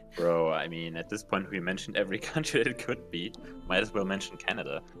 Ziggy. Bro, I mean, at this point, we mentioned every country that it could be. Might as well mention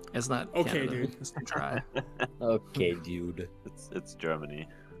Canada. It's not Okay, Canada. dude. It's not try. Okay, dude. It's Germany.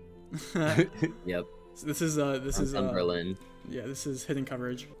 Yep. So this is Cumberland. yeah, this is hidden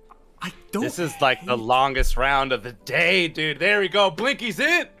coverage. I don't. This is like the longest round of the day, dude. There we go. Blinky's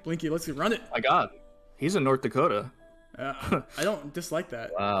in. Blinky. Let's run it. My God, he's in North Dakota. I don't dislike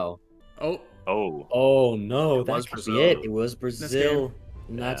that. Wow. Oh, Oh, Oh no, It that was could Brazil. be it. It was Brazil.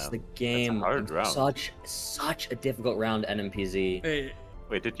 And that's Yeah, the game. hard round. Such a difficult round, NMPZ. hey,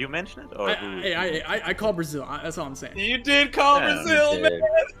 wait, did you mention it? Or who? I call Brazil. That's all I'm saying. You did call Yeah, Brazil, you man. did.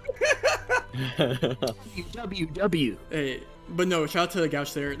 WW. Hey, but no, shout out to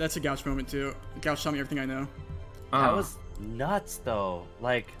Gouch there. That's a Gouch moment too. Gouch taught me everything I know. That was nuts, though.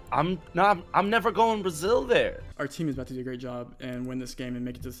 Like, I'm never going Brazil there. Our team is about to do a great job and win this game and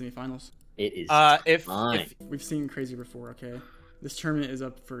make it to the semifinals. It is If fine. We've seen crazy before, okay? This tournament is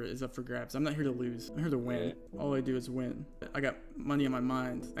up for grabs. I'm not here to lose. I'm here to win. All I do is win. I got money on my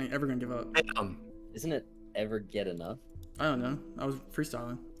mind. I ain't ever gonna give up. Isn't it ever get enough? I don't know. I was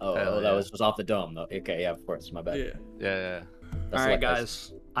freestyling. Oh, Hell that yeah. was off the dome though. Okay, yeah, of course. My bad. Yeah. yeah. That's All right, like us.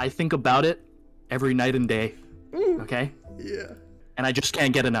 guys. I think about it every night and day. Okay, Yeah. and I just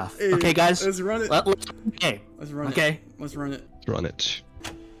can't get enough. Hey, Okay, guys. Let's run it. Okay. Let's run it. Okay. Let's run it. Run it.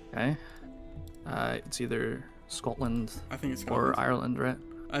 Okay. It's either Scotland I think it's or Scotland. Ireland, right?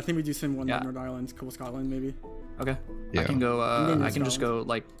 I think we do send one Yeah. to Northern Ireland. Cool Scotland, maybe. Okay. Yeah. I can go. I'm going I with can just Scotland. go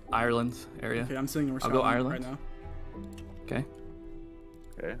like Ireland area. Okay, I'm sending North I'll go Scotland Ireland. right now. Okay.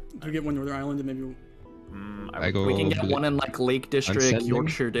 Okay. If we get one Northern Ireland, then maybe we'll I would go- We can get Bli- one in like Lake District, sending.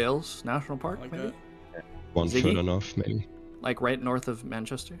 Yorkshire Dales National Park, like maybe. that. One Ziggy? further north, maybe. Like right north of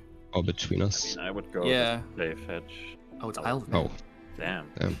Manchester. Or between us. I would go. Yeah. Play fetch. Oh, it's Isle of Man. Oh, Damn.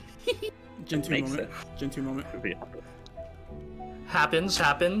 Gen 2 Makes moment. Gen 2 moment. To be honest. Happens.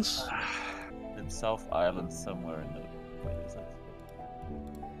 In South Ireland, somewhere in the. Wait, is it?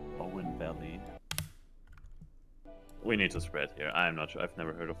 Owen Valley. We need to spread here. I'm not sure. I've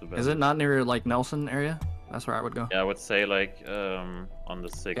never heard of the valley. Is it not near like Nelson area? That's where I would go. Yeah, I would say like on the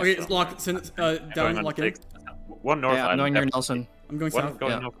 6th. Okay, somewhere. lock. Send it Going down. on Lock the in. 6th. One north Yeah, I'm island. going near definitely. Nelson. I'm going One south.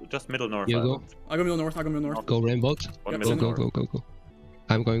 going yeah. north, just middle north. You go. island. I'll go middle north. I'll go middle north. Go rainbow. One Yep, middle send Go, it. north. go.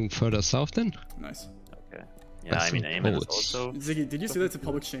 I'm going further south then. Nice. Okay. Yeah, I mean, so Amen is cold. also. Ziggy, did you say that's a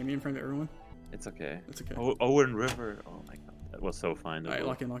public shaming in front of everyone? It's okay. It's okay. Owen River. Oh my god, that was so fine. All right,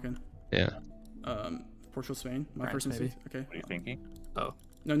 lock in. Lock in. Yeah. Portugal, Spain. My France, first maybe. mistake. Okay. What are you thinking? Oh.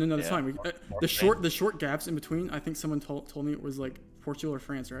 No, that's Yeah. fine. We, More the Spain. short gaps in between. I think someone told me it was like Portugal or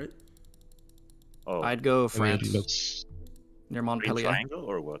France, right? Oh, I'd go I mean, France it looks. near green Montpellier. triangle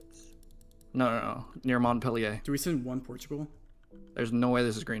or what? No, near Montpellier. Do we send one Portugal? There's no way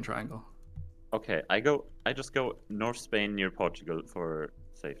this is Green Triangle. Okay, I just go North Spain near Portugal for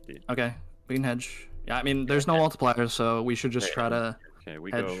safety. Okay, we can hedge. Yeah, I mean, there's no multiplier, so we should just Okay. try to. Okay,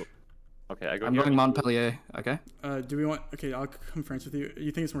 we Hedge. go. Okay, I go. I'm near going Montpellier. Okay. Do we want? Okay, I'll come France with you.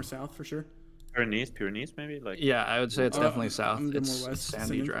 You think it's more south for sure? Pyrenees, maybe like. Yeah, I would say it's definitely south. I'm gonna go It's, more it's west,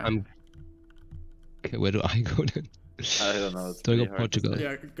 sandy send it. dry. I'm. Okay, where do I go then? I don't know. It's Do I go pretty hard to Portugal? say.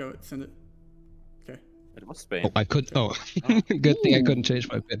 Yeah, go send it. Okay. It was Spain. Oh, I could. Oh, good thing I couldn't change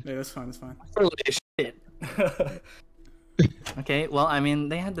my pin. Yeah, that's fine. That's fine. Holy shit. Okay, well, I mean,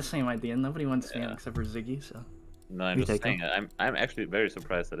 they had the same idea. Nobody went Spain Yeah. except for Ziggy, so. No, I'm We just take saying. I'm actually very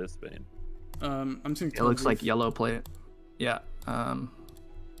surprised that it's Spain. I'm seeing. It looks like yellow plate. Yeah.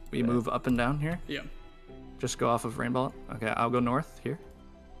 We Yeah. move up and down here. Yeah. Just go off of Rainbow. Okay, I'll go north here.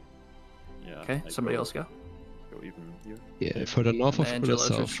 Yeah. Okay, I somebody go- else go. Go even here. Yeah, further north or further Angela,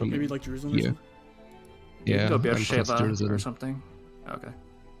 south just from Maybe like Jerusalem or here. something? You Yeah, can go I'm close to Beersheba or Jerusalem. something. Okay,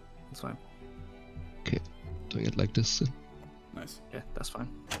 that's fine. Okay, doing it like this. Then. Nice. Yeah, that's fine.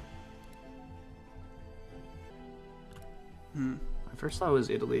 Hmm. My first thought was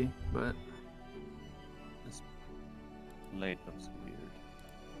Italy, but This plate looks weird.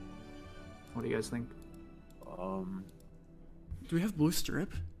 what do you guys think? Do we have blue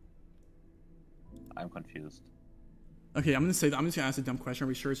strip? I'm confused. Okay, I'm just gonna ask a dumb question. Are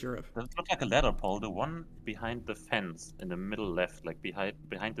we sure it's Europe? Does it look like a ladder pole? The one behind the fence in the middle left, like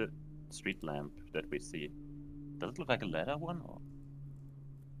behind the street lamp that we see. Does it look like a ladder one? Or...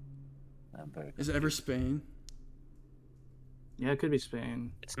 I'm very Is it ever Spain? Yeah, it could be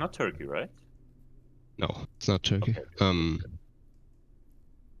Spain. It's not Turkey, right? No, it's not Turkey. Okay.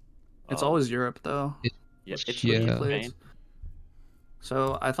 It's always Europe though. Yeah, it's Yeah. really Plates. Spain.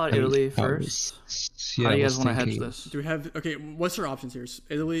 So I thought And Italy I first. was- How yeah, do you I guys was want to hedge thinking this? Do we have? Okay, what's our options here?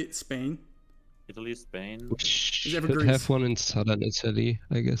 Italy, Spain. Italy, Spain. We Is it ever should Greece? have one in southern Italy,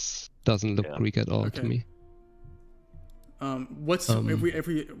 I guess. Doesn't look Yeah. Greek at all to Okay. me. What's if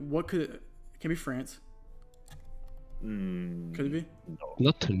we what could can be France? Could it be? No,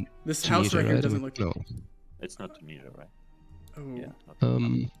 Not to This house Tunisia, right here right? doesn't look. No. it's not Tunisia, right? Oh, Yeah.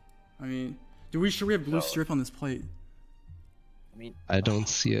 not- I mean, do we sure we have blue No. strip on this plate? I mean, I don't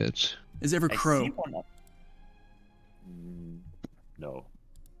see it. Is it ever I crow? see one up. No.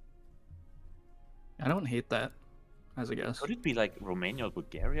 I don't hate that, as a guess. Could it be like Romania or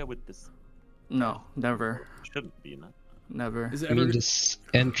Bulgaria with this? No, never, Shouldn't be, no? never. Is it I mean, ever? this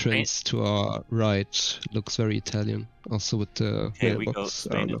entrance to our right looks very Italian. Also with the Okay, we go mailbox. I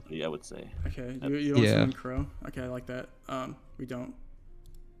Spain, don't know. Italy, I would say. Okay, you don't Yeah. something crow. Okay, I like that. We don't.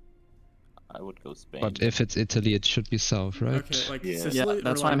 I would go Spain. But if it's Italy, it should be south, right? Okay, like Yeah. Sicily. Yeah,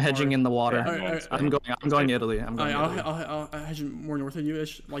 that's or why I'm like hedging more- in the water. Yeah, Alright, I'm going Italy. I'm going I'll, Italy. I'll hedge more north of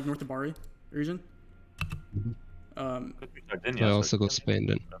you-ish, like north of Bari region. Could be Sardinia. I also go Sardinia, Spain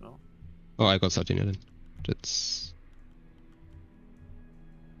then. I don't know. Oh, I got Sardinia then. That's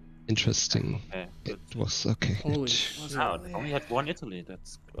interesting. Okay, good. It was okay. Holy. It Wow, only had one Italy.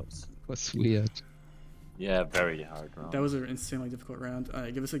 That's close. was weird. Yeah, very hard round. That was an insanely difficult round.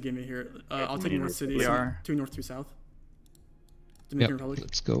 Give us a gimme here. I'll take we North need- City. we are. 2 north, 2 south. Yep, Dominican Republic.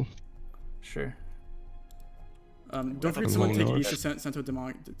 let's go. Sure. Don't forget I'm someone going take north. east of Santo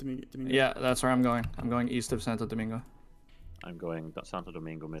Domingo. Yeah, that's where I'm going. I'm going east of Santo Domingo. I'm going Santo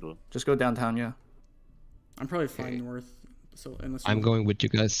Domingo middle. Just go downtown, yeah. I'm probably fine Okay. north. So unless I'm you- going with you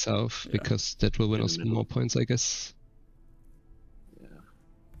guys south Yeah. because that will win In the us middle. more points, I guess. Yeah.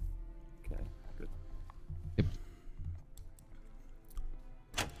 Okay, good.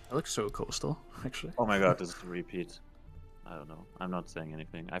 That looks so coastal, actually. Oh my god, this is a repeat. I don't know. I'm not saying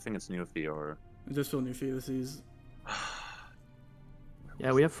anything. I think it's Newfie or... It does feel new for you. This is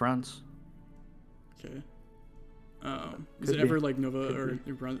Yeah, we have friends. okay. Is Could it ever be. like Nova Could or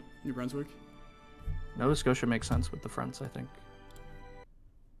be. New Brunswick? Nova Scotia makes sense with the friends, I think.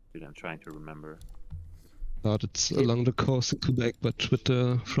 Dude, I'm trying to remember. Thought it's along the coast in Quebec, but with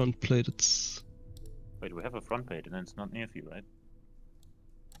the front plate, it's. Wait, we have a front plate and it's not Newfie, right?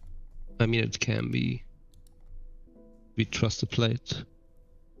 I mean, it can be. We trust the plate.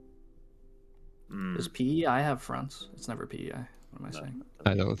 Does PEI have fronts? It's never PEI. What am I No, saying?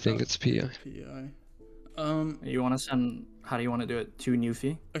 I don't think it's PI. PEI. You want to send? How do you want to do it? To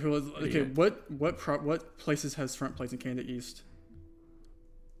Newfie? Okay. Well, okay. Yeah. What places has front plates in Canada East?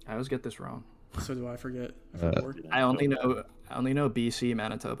 I always get this wrong. So do I forget. I forget more. I only know BC,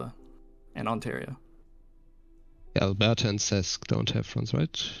 Manitoba, and Ontario. Alberta and Sask don't have fronts,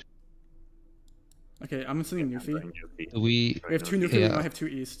 right? Okay, I'm sending Newfie. Do we. We have 2 Newfie. Yeah. We might have 2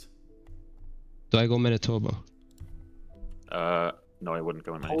 East. Do I go Manitoba? No, I wouldn't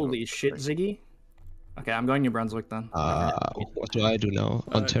go in Manitoba. Holy shit, Ziggy. Okay, I'm going New Brunswick then. What do I do now?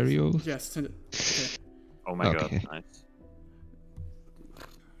 Ontario? Yes. Send it. Okay. Oh my Okay. god, nice.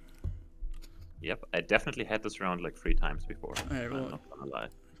 Yep, I definitely had this round like 3 times before. Alright, I'm well, not gonna lie.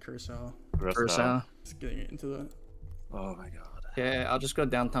 Curacao. Curacao. Just getting it into the. Oh my god. Okay, I'll just go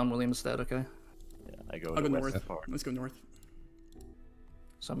downtown Williamstead, okay? Yeah, I go I'll the go west north. part. Let's go north.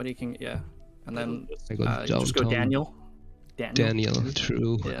 Somebody can, yeah. And then I go you just go downtown. Daniel. Daniel,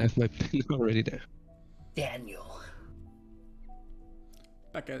 true. Yeah. I have my pin already there. Daniel.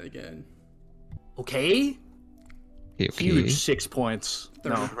 Back at it again. Okay. Okay. Huge 6 points.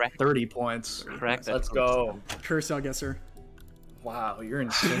 No, Correct. 30 points. Crack that Let's first. go. Curacao guesser. Wow, you're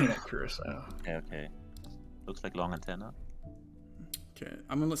insane at Curacao. Okay. Looks like long antenna. Okay,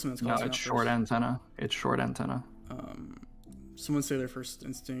 I'm gonna let someone else No, call us it's out short first. antenna. It's short antenna. Someone say their first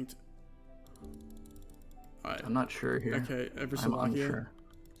instinct. Alright. I'm not sure here. Okay, ever I'm Slovakia. unsure.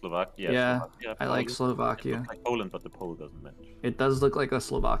 Slovakia. Yeah, Slovakia, I like Poland. It Slovakia. looks like Poland, but the pole doesn't match. It does look like a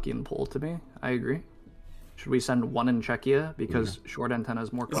Slovakian poll to me. I agree. Should we send one in Czechia because short antenna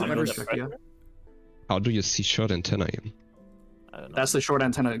is more Is it common ever in the Czechia? How do you see short antenna in? I don't know. That's the short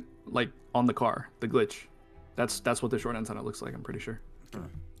antenna, like on the car, the glitch. That's what the short antenna looks like. I'm pretty sure.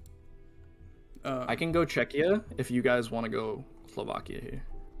 I can go Czechia if you guys want to go Slovakia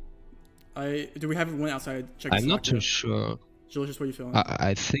here. Do we have one outside Czechoslovakia? I'm not too sure. Julius, what are you feeling?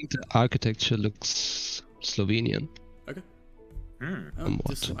 I think the architecture looks Slovenian. Okay. Hmm.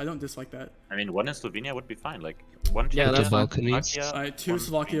 I don't dislike that. I mean, one in Slovenia would be fine. Like one. Yeah, Czechia, that's fine. Balconies. Slovakia, Alright, 2 one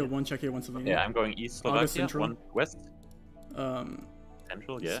Slovakia, Slovenia. 1 Czechia, 1 Slovenia. Yeah, I'm going east I'll go Slovakia, central. 1 west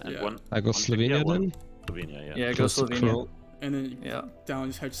central, Yeah. and one. I go one Czechia, Slovenia one then. Slovenia, yeah. Yeah, go Close to Slovenia. Crow. And then Yeah. down,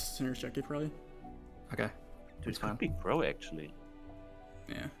 just head center Czechia probably. Okay. Dude, That's it could fine. be Crow actually.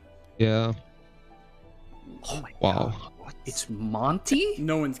 Yeah. Yeah. Oh my Wow. god. What? It's Monty?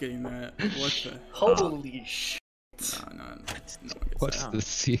 No one's getting that. What the? Holy sh! No one gets What's that. the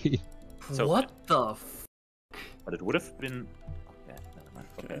C? So- What the? But it would have been. Okay, never mind.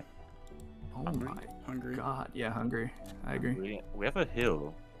 Okay. Okay. Oh Hungry. my Hungry. god! Yeah, hungry. I agree. We have a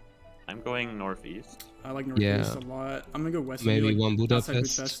hill. I'm going northeast. I like Northeast Yeah. a lot. I'm gonna go west. Maybe one outside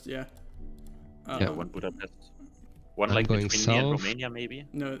Budapest. Yeah. Yeah. One Budapest. One I'm like going between me and south. Romania, maybe.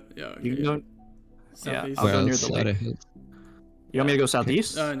 No. Yeah. Okay. You can go. Southeast. I'll Where go near else the are lake. the hills? You want me to go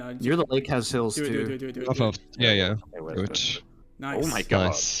southeast? No. Near the lake has hills Do it. too. Do it. Off of. Yeah, yeah. Okay, where's Good. that? Nice. Oh my god.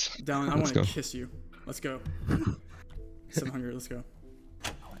 Nice. Down. I Let's want to go. kiss you. Let's go. 700. Let's go. Oh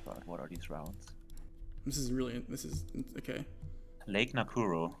my god, what are these rounds? This is really. This is okay. Lake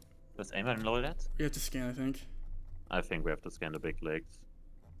Nakuru. Does anyone know that? We have to scan. I think. I think we have to scan the big lakes.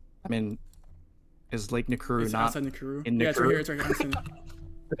 I mean, is Lake Nakuru It's not? outside Nakuru. in Yeah, it's right here. Nakuru? It's right here. I'm sending,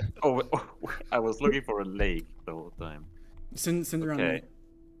 Oh, I was looking for a lake the whole time. send around. Okay.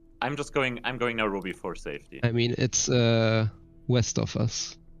 I'm going Nairobi for safety. I mean, it's west of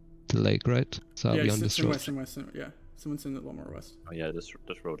us, the lake, right? So I'll Yeah, be on this send road. west. Yeah. Someone send it a little more west. Oh yeah, this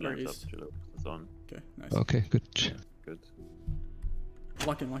road Or lines up east. to the zone. Okay. Nice. Okay, good. Good.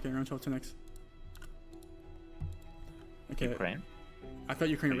 Lock in. Around 12 10x. Okay. Ukraine? I thought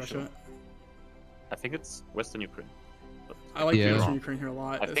Ukraine or Pretty sure. Russia. I think it's Western Ukraine. But I like Yeah. Western Ukraine here a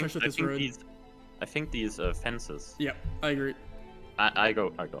lot, especially with this road. I think these fences. Yep, I agree. I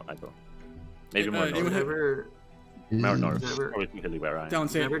go. Maybe more anyone north. have- Ever, More north. Is ever- Probably too hilly where I am. Down,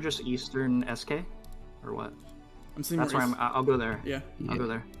 is say ever just Eastern SK, or what? I'm seeing That's more where east. I'll go there. Yeah. I'll go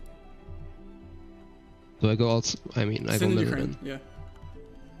there. So I go also. I mean, I go Send in middle Ukraine. then.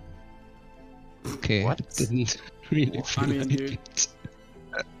 Yeah. Okay. What? Didn't really feel mean, like dude. it.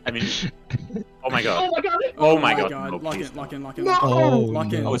 I mean, oh my god. my god! Oh my god. No, Lock please in, no. lock in, lock in. No! Lock in. Oh,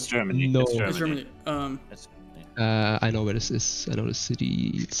 Lock in. no. Oh, it's Germany. No. It's Germany. It's Germany. It's Germany. I know where this is. I know the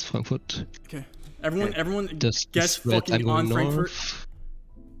city. It's Frankfurt. Okay. Everyone Just guess this red, fucking I'm on going Frankfurt. north.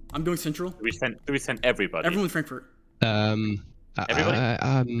 I'm going central. Do we send everybody? Everyone Frankfurt.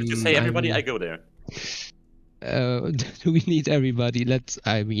 Everybody? Did you say everybody? I go there. Do we need everybody?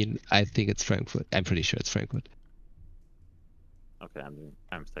 I mean, I think it's Frankfurt. I'm pretty sure it's Frankfurt. Okay,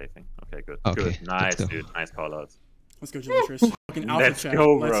 I'm safing. Okay, good. Okay, Good. Nice, let's go. dude. Nice call outs. Let's go, Julius. Fucking alpha Let's chat.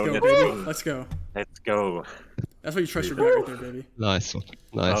 go, Let's bro. go, Let's baby. go. Let's go. Let's go. That's why you trust your guy right there, baby. Nice one.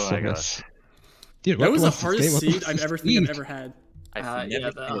 Nice Oh my one. God. Yes. Dude, That what was the this hardest game seed on I've ever Steam? had. I've Yeah,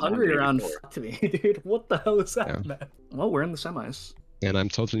 never the seen it hungry round before. fucked me, dude. What the hell is that, Yeah. man? Well, we're in the semis. And I'm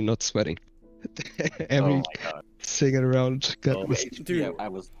totally not sweating. Oh Every my god. single round got Oh, was Dude, yeah, I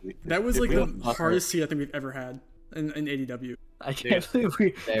was. That was Did like we the not offer- hardest seed I think we've ever had in ADW. I can't believe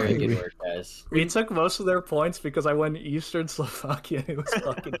Very good work, guys. we took most of their points because I went Eastern Slovakia. It was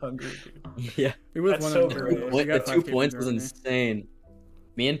fucking hungry, dude. Yeah. We would have That's won so on great. Germany. What, We the got 2 5K points from was Germany. insane.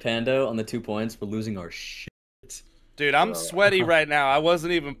 Me and Pando on the 2 points were losing our shit. Dude, I'm sweaty right now. I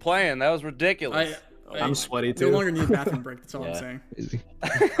wasn't even playing. That was ridiculous. I'm sweaty No too. longer need a bathroom break. That's all I'm Yeah. saying. crazy.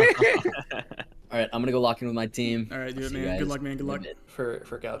 All right, I'm gonna go lock in with my team. All right, do I'll it, see you man. Good guys luck, man. Good in a luck. bit. for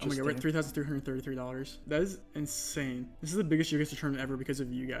Oh Gouch's my god, we're team. at $3,333. That is insane. This is the biggest geoguessr tournament ever because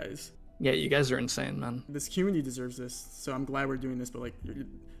of you guys. Yeah, you guys are insane, man. This community deserves this, so I'm glad we're doing this. But like,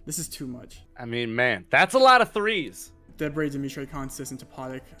 this is too much. I mean, man, that's a lot of threes. Debray, Dimitri, Consist, and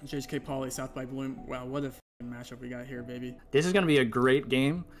Topodic, JHK Poly, South by Bloom. Wow, what a f***ing matchup we got here, baby. This is gonna be a great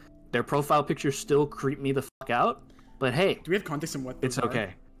game. Their profile pictures still creep me the fuck out, but hey, Do we have context on what those it's are?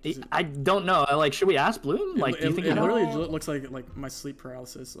 okay. Is it- I don't know. Like, should we ask Bloom? Like, do you think it you know? literally looks like my sleep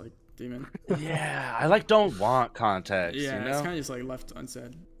paralysis, like demon. Yeah, I don't want context. Yeah, you it's know? kind of just like left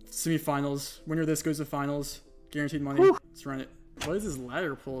unsaid. Semifinals. Winner of this goes to finals. Guaranteed money. Whew. Let's run it. What is this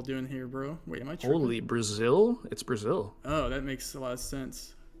ladder pole doing here, bro? Wait, am I tripping? Holy Brazil? It's Brazil. Oh, that makes a lot of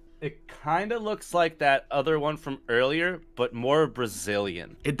sense. It kind of looks like that other one from earlier, but more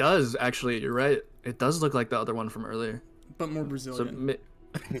Brazilian. It does, actually. You're right. It does look like the other one from earlier. But more So, Brazilian.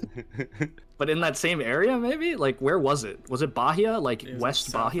 but in that same area, maybe? Like, where was it? Was it Bahia? Like, It was West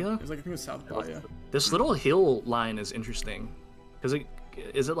south, Bahia? It was like, I think it was South Bahia. This little hill line is interesting. Is it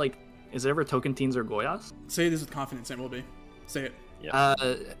ever Tocantins or Goiás? Say this with confidence, and it will be. Say it. Yeah.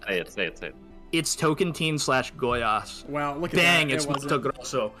 Say it. It's Tocantins / Goiás. Wow, look at Bang, that. it's It wasn't. Mato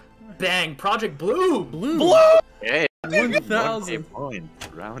Grosso. Bang, Project Blue! Blue! Hey, 1,000. point.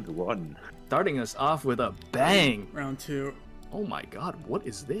 Round 1. Starting us off with a bang. Round 2. Oh my god, what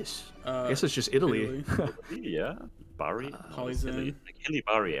is this? I guess it's just Italy. Yeah. Bari. Poly's in. Like hilly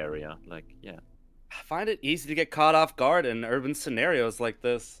Bari area. Like, yeah. I find it easy to get caught off guard in urban scenarios like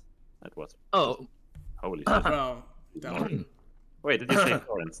this. That was. Oh, Holy shit. Wow. Down. Wait, did you say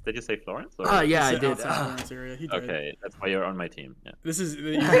Florence? Did you say Florence? Or... yeah, I It's did. outside Florence area. He did. Okay, that's why you're on my team. Yeah. This is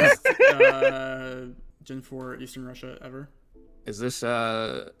the easiest Gen 4 Eastern Russia ever. Is this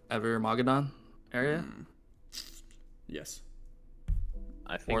ever Magadan area? Yes.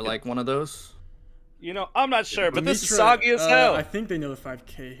 I think Or like one of those? You know, I'm not sure, but this is Dimitra, soggy as hell. I think they know the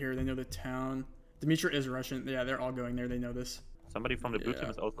 5K here. They know the town. Dimitra is Russian. Yeah, they're all going there. They know this. somebody from the blue team Yeah.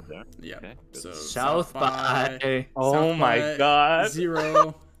 is also there. Yeah. Okay, good. So South by. Oh South my by god.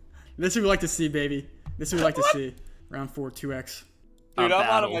 0. This is what we like to see, baby. This is what we like to see. Round 4, 2x. Dude, I'm out of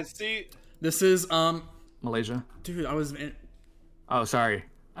battle. my seat. This is Malaysia. dude. I was. It Oh, sorry.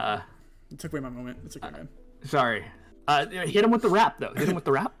 took away my moment. It's okay, man. Sorry. Hit him with the rap, though. Hit him with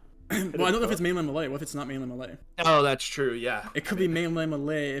the rap. Well, I don't know if it's mainland Malay. What if it's not mainland Malay? Oh, that's true. Yeah. It could be mainland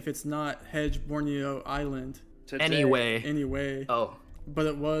Malay if it's not Hedge Borneo Island. Today. Anyway. Anyway, Oh. but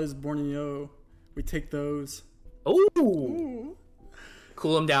it was Borneo. We take those. Ooh. Ooh.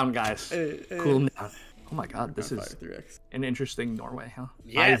 Cool him down, guys. Hey, hey. Cool him down. Oh my god, this Round is 5, 3x. an interesting Norway, huh?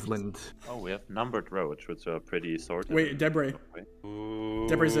 Yes. Iceland. Oh, we have numbered roads, which are pretty sorted. Wait, Debre. Ooh,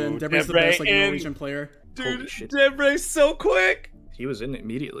 Debre's in. Debre's the Debre best like in. Norwegian player. Holy Dude, shit. Debre's so quick. He was in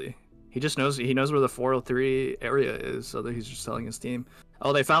immediately. He just knows where the 403 area is, so that he's just telling his team.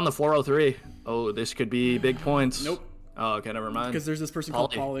 Oh, they found the 403. Oh, this could be big points. Nope. Oh, okay, never mind. Because there's this person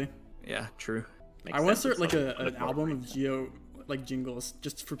called Polly. Polly. Yeah, true. Makes I want to sense, start like it's an album of geo like jingles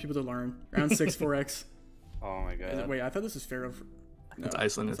just for people to learn. Round 6, 4x. Oh my god. Wait, I thought this was Pharaoh. No, It's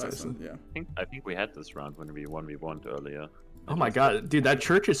Iceland, it's Iceland. Yeah. I think we had this round when we 1v1 earlier. Oh my god, dude, that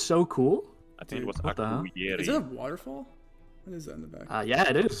church is so cool. I think Dude, it was what the hell? Akuyeri. Is it a waterfall? What is that in the back? Yeah,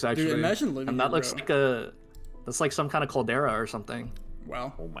 it is actually. Dude, imagine living And that here, looks bro. that's like some kind of caldera or something.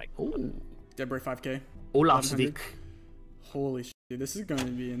 Wow. Oh my god. Ooh. Debre 5K. Olafsvik. Holy shit, dude, this is going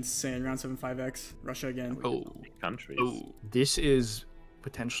to be insane. Round 7, 5x. Russia again. Oh. Big countries. Oh. This is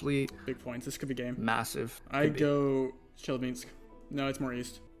potentially Big points. This could be game. massive. I Could be. go Chelyabinsk. No, it's more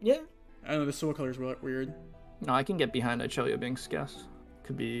east. Yeah. I don't know, the soil color is weird. No, I can get behind a Chelyabinsk guess.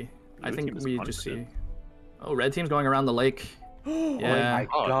 Could be. I Blue think team is we just see. confident. Oh, red team's going around the lake. Oh Yeah. my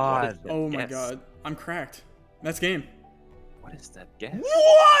Oh, god. what is that Oh my guess? god. I'm cracked. That's game. What is that guess?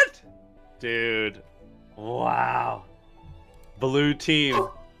 What? Dude. Wow. Blue team.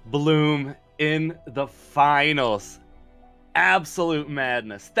 Bloom in the finals. Absolute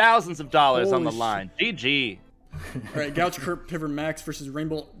madness. Thousands of dollars on the Holy line. GG. Alright, Gouch, Kurt, Piver, Max versus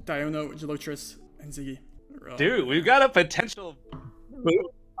Rainbow, Diono, Gelotris, and Ziggy. Oh, Dude, we've got a potential Bloom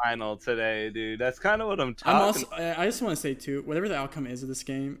final today, dude. That's kind of what I'm talking about. I just want to say too, whatever the outcome is of this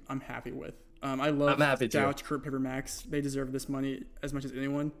game, I'm happy with. I love I'm happy too. Gouch, Kurt, Piver, Max. They deserve this money as much as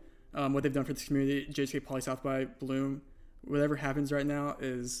anyone. What they've done for this community, JHK, Poly, South by, Bloom, whatever happens right now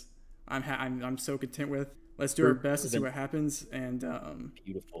is I'm so content with. Let's do our best to see what happens, and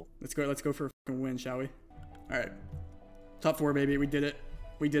Beautiful. let's go for a fucking win, shall we? All right, top 4, baby. We did it.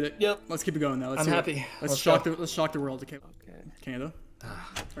 We did it. Yep. Let's keep it going now. Let's I'm see happy. Let's shock the world. Okay. Okay. Canada. All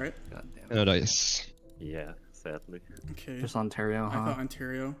right. God damn it. Canada, yes. Yeah, sadly. Okay. Just Ontario, I huh? thought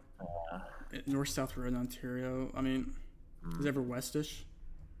Ontario. North South Road in Ontario. I mean, is it ever westish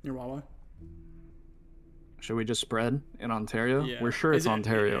near Wawa? Should we just spread in Ontario? Yeah. We're sure Is it's it-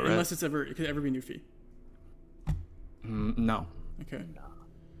 Ontario, right? Unless it could ever be Newfie. No. Okay.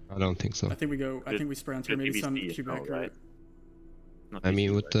 I don't think so. I think we spread Ontario. Maybe some BC, Quebec no, or right? Not I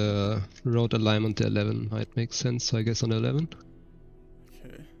mean, BC, with the road alignment, the 11 might make sense, so I guess on 11.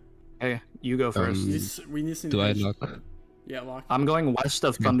 okay. Hey, you go first. We need to see Do the I edge. lock? Yeah, lock. I'm going west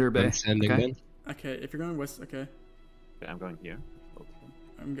of Thunder Bay. I'm sending Okay. then. Okay, if you're going west, okay. Okay, I'm going here. Okay.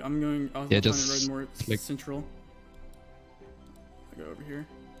 I'm going. I'll Yeah, find just, the road more like- central. I go over here.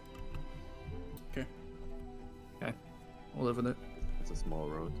 We'll live with it. It's a small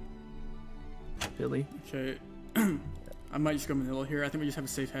road. Philly. Okay. I might just go Manila here. I think we just have a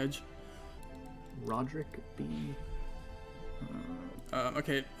safe hedge. Roderick B.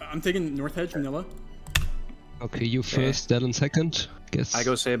 Okay, I'm taking North Hedge, Manila. Okay, you first, Dylan second. Guess. I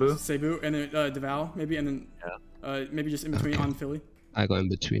go Cebu. Cebu, and then Davao, maybe, and then maybe just in between on Philly. I go in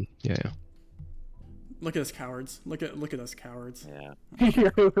between. Yeah. Look at us cowards. Look at us cowards. Yeah.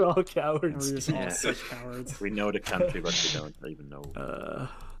 We're all We're cowards. just all such cowards. We know the country, but we don't even know.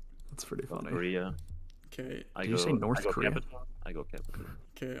 That's pretty North funny. Korea. Okay, I Did go, you say North I go Korea? Capital. I go capital.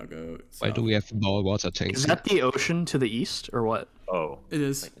 okay, I'll go. Why do south. we have the ball water tank? Is that the ocean to the east or what? Oh. It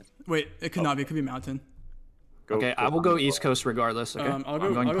is. Wait, it could not be. It could be mountain. Go Okay, I will go East Coast regardless. Okay. I'll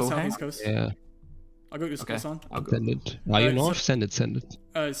I'm going go Pohang. southeast coast. Yeah, I'll go east Okay. coast on. I'll go. send it. Are you so- north? Send it. Send it.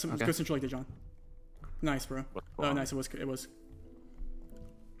 Okay. Go central like Dijon. Nice, bro. What's Oh, wrong? nice. It was.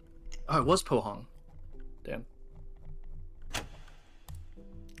 Oh, it was Pohang. Damn.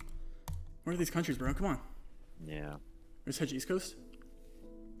 Where are these countries, bro? Come on. Yeah. Let's hedge east coast.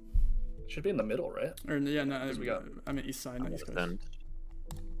 Should be in the middle, right? Or yeah, no. we got- I'm at east side, not east coast. Then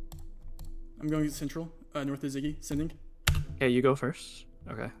I'm going central. North is Ziggy sending. Okay, you go first.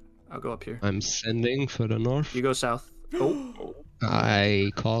 Okay, I'll go up here. I'm sending further north. You go south. Oh,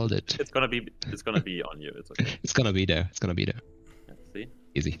 I called it. it's gonna be on you. It's okay. It's gonna be there. It's gonna be there. Yeah, see?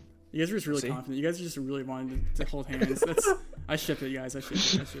 Easy. You guys are just really See? confident. You guys just really wanted to hold hands. That's I ship it, guys. I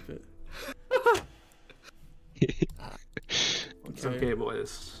ship it. it's okay,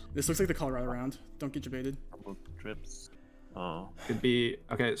 boys. This looks like the Colorado round. Don't get debated. Couple trips. Oh. Could be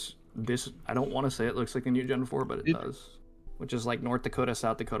okay. This I don't want to say it looks like a new Gen 4, but it does. Which is like North Dakota,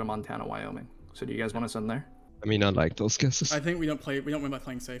 South Dakota, Montana, Wyoming. So do you guys want to send there? I mean, I like those guesses. I think we don't win by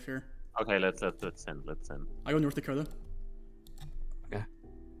playing safe here. Okay, let's send. I go North Dakota.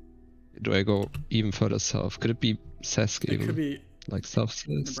 Do I go even further south? Could it be Sask It even? could be Like south?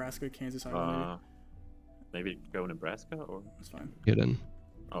 Nebraska, Kansas, Iowa. Maybe go Nebraska or That's fine. Yeah, then.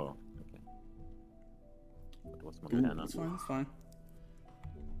 oh, okay. It was Montana. That's fine. That's fine.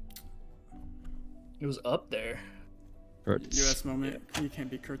 It was up there. Hurts. U.S. moment. You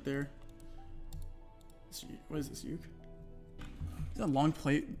can't beat Kurt there. What is this, Uke? Is that a long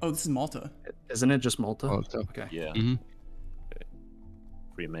plate? Oh, this is Malta. Isn't it just Malta? Malta. Okay. Yeah. Mhm.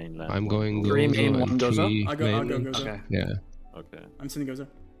 Free mainland. I'm going Three Gozo main, and one Gozo? three I'll go mainland. Gozo. Okay. Yeah. Okay. I'm sending Gozo.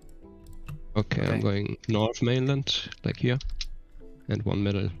 Okay, Okay. I'm going north mainland, like here. And one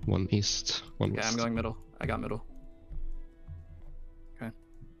middle, one east, one Okay, west. I'm going middle. I got middle. Okay.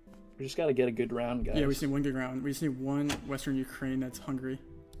 We just gotta get a good round, guys. Yeah, we just need one good round. We just need one Western Ukraine that's hungry.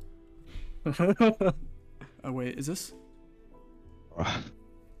 Oh wait, is this?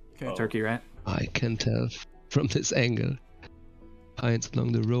 Okay. Oh. Turkey, right? I can tell from this angle. Pines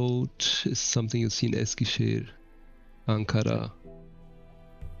along the road is something you see in Eskişehir, Ankara.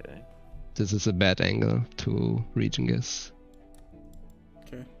 Okay. This is a bad angle to region guess.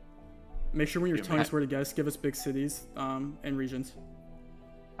 Okay. Make sure when you're Yeah, telling us where to guess, give us big cities and regions.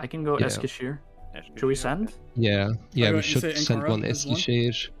 I can go Yeah. Eskişehir. Eskişehir, Should we okay. send? Yeah, you we say should send Ankara one as one?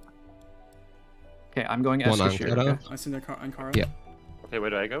 Eskişehir, Okay, I'm going one Eskişehir. Ankara. Okay. I send Ankara. Yeah. Okay, where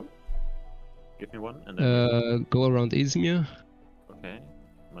do I go? Give me one and then. Go around Izmir. Okay.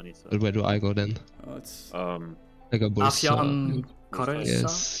 Manisa. But where do I go then? It's I go Bursa. Afyon Karahisar?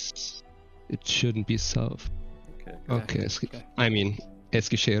 Yes. It shouldn't be south. Okay. Okay, okay. I mean,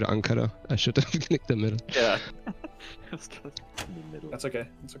 Eskişehir, Ankara. I should have clicked the middle. Yeah. It was close in the middle. That's okay.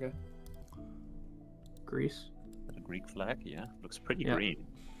 That's okay. Greece? The Greek flag, yeah. Looks pretty Yeah. green.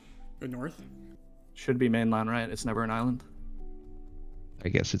 go north. Should be mainland, right? It's never an island. I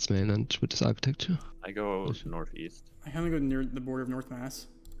guess it's mainland with this architecture. I go northeast. I kind of go near the border of North Mass.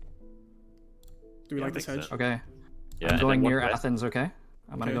 Do we Yeah, like this makes hedge? sense. Okay. Yeah, I'm and going then one near west, Athens, okay?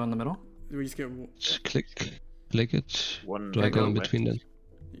 I'm gonna Okay. go in the middle. Do we just get? Just click it. One Do I go in west. between then?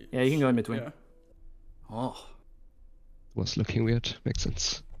 Yeah, you can go in between. Yeah. Oh. Was looking weird. Makes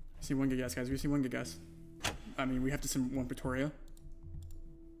sense. We see one good guess, guys. We see one good guess. I mean, we have to send one Pretoria.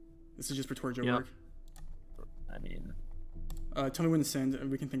 This is just Pretoria Joe Yep. work. I mean, Tell me when to send, and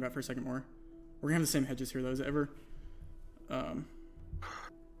we can think about it for a second more. We're gonna have the same hedges here, though. Is it ever?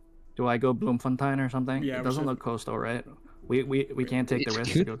 Do I go Bloemfontein or something? Yeah, It we doesn't should. look coastal, right? We can't take the It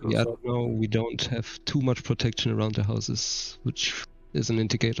risk to could go be, I coastal. don't know. We don't have too much protection around the houses, which is an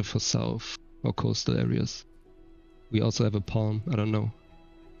indicator for south or coastal areas. We also have a palm. I don't know.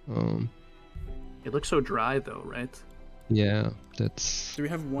 It looks so dry though, right? Yeah, that's. Do we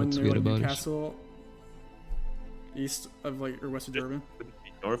have one What's near weird like, about it? Newcastle, east of like or west of Durban? could it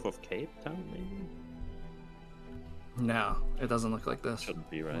be north of Cape Town, maybe? No, it doesn't look like this. Shouldn't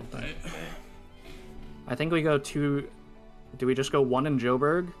be, right? Right. Okay. I think we go to Do we just go 1 in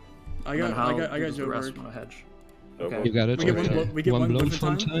Joburg? I And then got how I got does the rest Joburg. want to hedge? Joburg. Okay. You got it. We get one okay. blo- we get one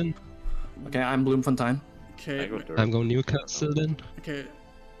Bloemfontein? Bloemfontein. Okay, I'm Bloemfontein. I Okay. go Durban. I'm going Newcastle then. Okay.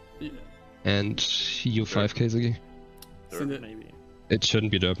 And you 5 KZG. Send Durban, it. maybe. It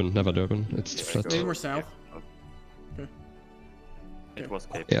shouldn't be Durban. Never Durban. It's Yeah, flat. go- Maybe more south. yeah, oh. Okay. It was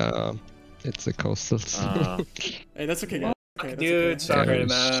Cape. Yeah, it's a coastal. Hey, that's okay, guys. Okay, that's Dude, okay. sorry, Yeah,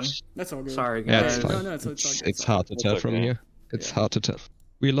 man. That's all good. Sorry, Yeah, guys. it's No, fine. no, it's It's hard to tell from okay. here. It's Yeah. hard to tell.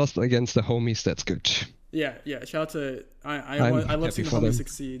 We lost against the homies. That's good. Yeah, yeah. Shout out to I'm I love happy seeing the for homies them.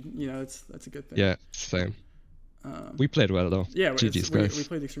 succeed. You know, that's a good thing. Yeah, same. Um, We played well though. yeah, GG's we guys.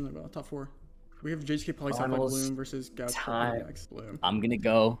 played extremely well. Top 4. We have JHK Poly South by Finals Bloom versus Gouch time. Next Bloom. I'm gonna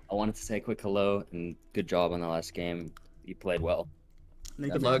go. I wanted to say a quick hello and good job on the last game. You played well.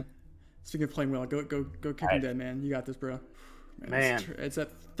 Thank Good you, man. luck. Speaking of playing well, go kick him Alright. dead, man. You got this, bro. Man. It's at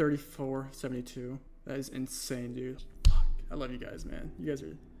 34-72. That is insane, dude. Fuck. I love you guys, man. You guys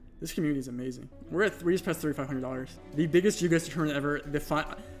are. This community is amazing. We just passed $3,500. The biggest geoguessr tournament ever.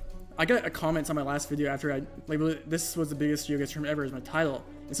 I got a comment on my last video after I labeled it. This was the biggest geoguessr tournament ever as my title,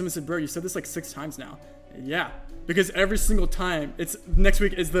 and someone said, "Bro, you said this like 6 times now." Yeah, because every single time it's next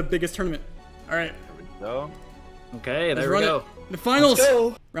week is the biggest tournament. All right, There we go. Okay, let's there we run go. it. The finals. Let's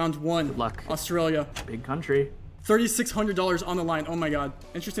go. Round 1. Good luck. Australia. Big country. $3,600 on the line. Oh my god.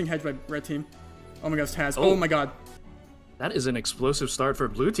 Interesting hedge by red team. Oh my gosh, Taz. Oh. Oh my god. That is an explosive start for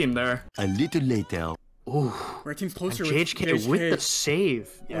blue team there. A little later. Ooh. Red team's closer And JHK with the save.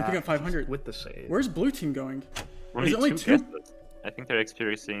 Yeah. Picking up 500. With the save. Where's blue team going? Only Is it only two two? guesses. I think they're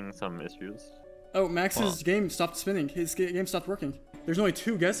experiencing some issues. Oh, Max's game stopped spinning. His game stopped working. There's only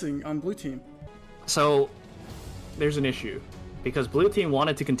 2 guessing on blue team. So, there's an issue. Because blue team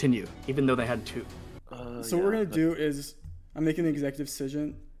wanted to continue, even though they had 2. So what we're gonna do is, I'm making an executive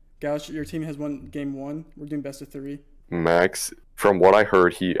decision. Gouch, your team has won game 1. We're doing best of 3. Max, from what I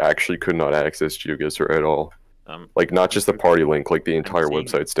heard, he actually could not access geoguessr at all. Like, not just the party link, like the entire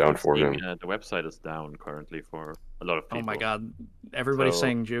website's down for him. The website is down currently for a lot of people. Oh my god. Everybody's So-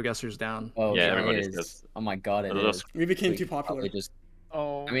 saying GeoGuessr's down. Oh, Yeah, it everybody is. says- Oh my god, it A little is. We became We too could popular. probably Just,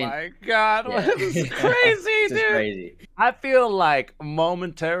 Oh I mean, my god, yeah. this is crazy, this dude. is crazy. I feel like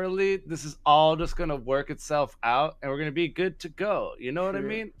momentarily this is all just gonna work itself out and we're gonna be good to go. You know what I Sure.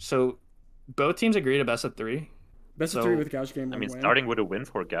 mean? So, both teams agree to best of 3. Best of So- 3 with Gouch game 1 I mean, win. starting with a win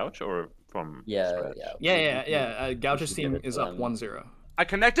for Gouch or from Yeah, scratch? yeah. Gouch's should team give it is to up them. 1-0. I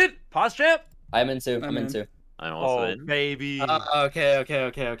connected? Pause champ? I'm into. I'm I'm in. into. I'm also Oh in. baby. Okay.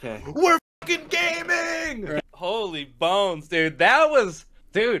 We're fucking gaming! Holy bones, dude. That was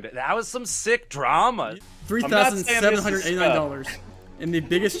some sick drama. $3,789 in the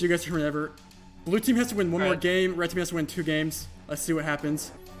biggest geoguessr tournament ever. Blue team has to win 1 more Alright. game. Red team has to win 2 games. Let's see what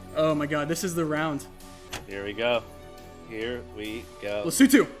happens. Oh my god, this is the round. Here we go. Here we go.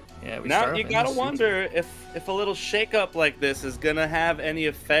 Lesotho. Yeah, we Now start you off in gotta the wonder if a little shakeup like this is gonna have any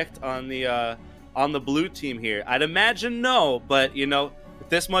effect on the blue team here. I'd imagine no, but you know, with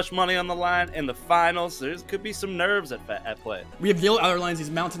this much money on the line in the finals, there could be some nerves at play. We have yellow outer lines. These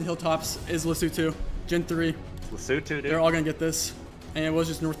mountain hilltops is Lesotho. Gen 3. Lesotho, dude. They're all gonna get this. And it was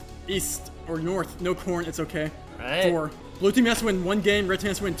just northeast or north. No corn. It's okay. Right. 4. Blue team has to win 1 game. Red team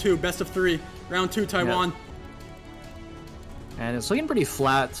has to win 2. Best of 3. Round 2, Taiwan. And it's looking pretty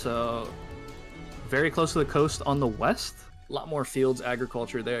flat, so very close to the coast on the west. A lot more fields,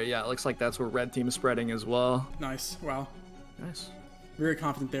 agriculture there. Yeah, it looks like that's where red team is spreading as well. Nice. Wow. Nice. Very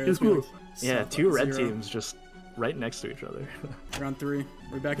confident there. Two This one, like, Yeah, South 2 by red 0. teams just right next to each other. Round 3.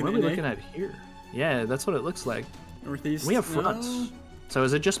 We're back in What are the we NA. looking at here? Yeah, that's what it looks like. Northeast. We have No. fronts. So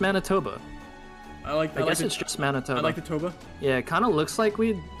is it just Manitoba? I like I guess the, it's just Manitoba. I like the Toba. Yeah, it kind of looks like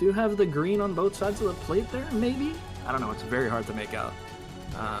we do have the green on both sides of the plate there, maybe? I don't know, it's very hard to make out.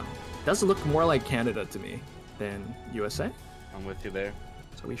 Does look more like Canada to me than USA. I'm with you there.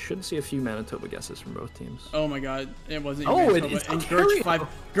 So we should see a few Manitoba guesses from both teams. Oh my god. It wasn't Oh, even it Manitoba. is And Ontario. Gerch 5.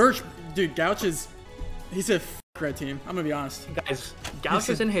 Gerch, dude, Gouch is. He said red team. I'm gonna be honest. Guys, Gauss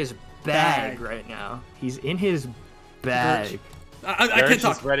is in his bag right now. He's in his bag. I Gerch can't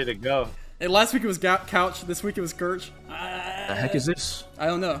talk. is ready to go. And last week it was Couch. This week it was Gerch. The heck is this? I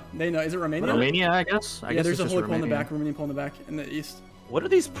don't know. They know. Is it Romania? Romania, I guess? I Yeah, guess there's it's a just holy pole in the Romania. back. Romanian pole in the back in the east. What are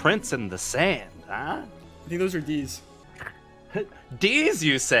these prints in the sand, huh? I think those are D's. D's,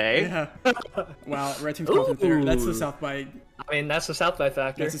 you say? Yeah. Wow, red team's confident there. That's the Ooh. South by. I mean, that's the South by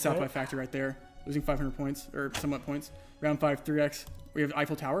factor. That's the South by factor right there. Losing 500 points or somewhat points. Round 5, 3x. We have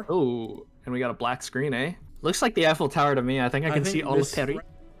Eiffel Tower. Oh, and we got a black screen, eh? Looks like the Eiffel Tower to me. I think I can see all of this- Paris.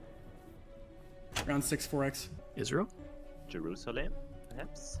 Round 6, 4x. Israel? Jerusalem,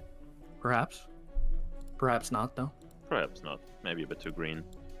 perhaps? Perhaps. Perhaps not, though. perhaps not. Maybe a bit too green.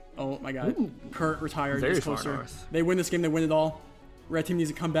 Oh my god. Ooh. Kurt retired. Very He's far closer. north. They win this game, they win it all. Red team needs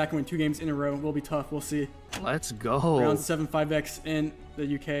to come back and win 2 games in a row. It will be tough. We'll see. Let's go. Round 7 5x in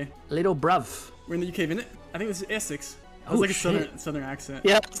the UK. Little bruv. We're in the UK, isn't it? I think this is Essex. That Oh, was like a shit. southern accent.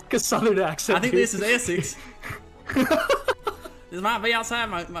 Yeah, it's like a southern accent. I think dude. this is Essex. This might be outside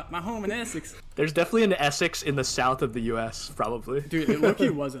my home in Essex. There's definitely an Essex in the south of the U.S. Probably. Dude, it looked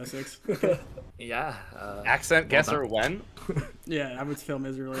it was Essex. Yeah. Accent guesser when? Yeah, I would fail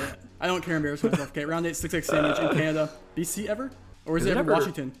miserably. I don't care, embarrass myself. Okay, round 8 6x damage in Canada. BC ever? Or is it ever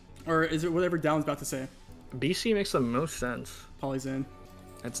Washington? Or is it whatever Down's about to say? BC makes the most sense. Polly's in.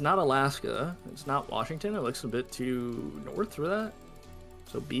 It's not Alaska. It's not Washington. It looks a bit too north for that.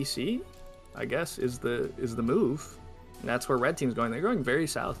 So BC, I guess, is the move. And that's where red team's going. They're going very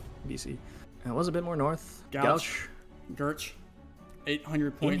south, BC. And it was a bit more north. Gouch. Gurch.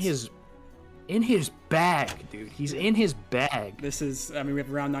 800 points. In his bag, dude. He's in his bag. This is, I mean, we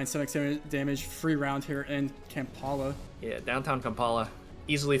have round 9 7x damage. Free round here in Kampala. Yeah, downtown Kampala.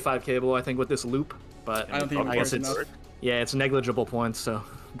 Easily 5K-able, I think, with this loop. But I don't think I guess it's it's enough. yeah, it's negligible points, so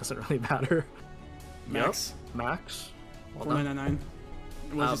it doesn't really matter. Max. Yep. Max. Well 4999.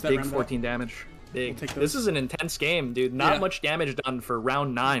 It was just that big round 14 damage. Big. We'll take This those. is an intense game, dude. Not Yeah. much damage done for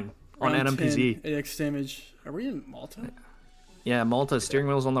round 9 on Round NMPZ. 10, AX damage. Are we in Malta? Yeah, Malta steering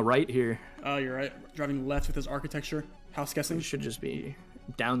wheel's on the right here. Oh, you're right. Driving left with his architecture. House guessing. It should just be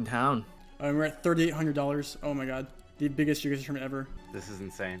downtown. We're at $3,800. Oh my god. The biggest geoguessr tournament ever. This is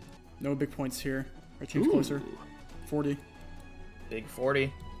insane. No big points here. Our team's Ooh. closer. 40. Big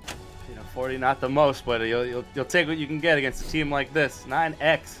 40. 40, not the most, but you'll take what you can get against a team like this.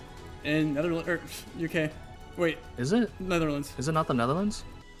 9x. In Netherlands, or UK. Wait, Is it? Netherlands. Is it not the Netherlands?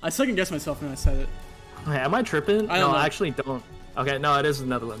 I second guessed myself when I said it. Hey, am I tripping? I don't No, know. I actually don't. Okay, no, it is the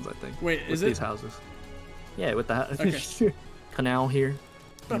Netherlands, I think. Wait, with is these it? houses. Yeah, with that Okay. canal here.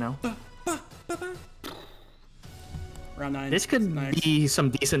 You know, Round 9. this could Nice. be some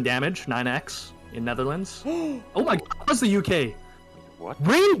decent damage. 9x in Netherlands. Oh my God, that's the UK. What?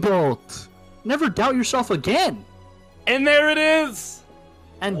 Rainbolt. Never doubt yourself again. And there it is!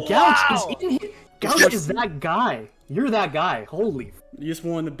 And Wow. Gouch is in here. Gouch is that guy. You're that guy. Holy. You just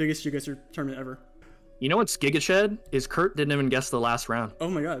won the biggest geoguessr tournament ever. You know what's Gigashed? Is Kurt didn't even guess the last round. Oh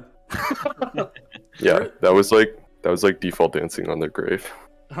my god. Yeah, that was like default dancing on their grave.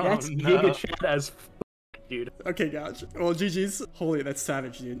 That's no. Gigashed as f, dude. Okay, gotcha. Well, GG's. Holy, that's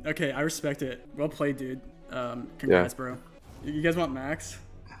savage, dude. Okay, I respect it. Well played, dude. Congrats, bro. You guys want Max?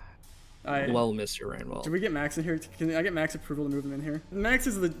 Well, Mr. Rainbow. Can we get Max in here? Can I get Max approval to move him in here? Max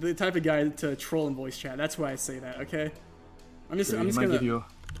is the type of guy to troll in voice chat. That's why I say that, okay? I'm just Might gonna give you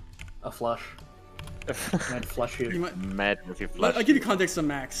a flush. Mad flush you. you might, Mad with your flush. I'll give you context on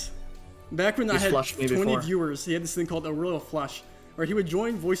Max. Back when I He's had flushed me 20 before. viewers, he had this thing called a royal flush, where he would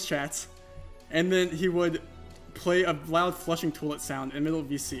join voice chats, and then he would play a loud flushing toilet sound in the middle of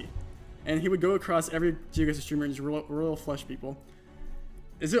VC. And he would go across every geoguessr streamer and just royal flush people.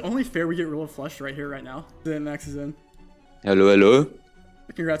 Is it only fair we get royal flushed right here, right now? Then Max is in. Hello, hello.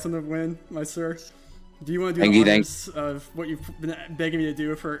 Congrats on the win, my sir. Do you want to do Thank the you, honors of what you've been begging me to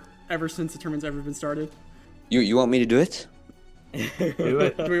do for ever since the tournament's ever been started? You want me to do it? Do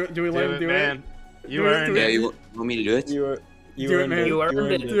it. Do we let him do man. it? You Do it, earned do Yeah, it. you want me to do it? Do it, man. You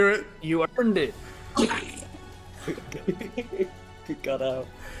earned it. Do it. You earned it. Got out.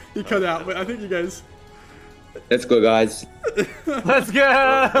 He cut out, but I think you guys. Let's go, guys. Let's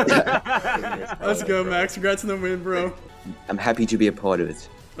go! Let's go, Max. Congrats on the win, bro. I'm happy to be a part of it.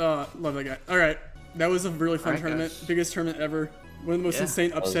 Love that guy. All right, that was a really fun All right, tournament. guys. Biggest tournament ever. One of the most Yeah.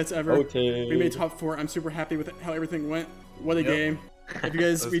 insane upsets ever. We made top 4. I'm super happy with how everything went. What a game. If you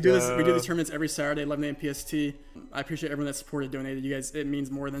guys, we do these tournaments every Saturday, 11 a.m. PST. I appreciate everyone that supported, donated. You guys, it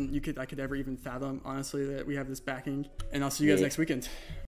means more than I could ever even fathom, honestly, that we have this backing. And I'll see you guys next weekend.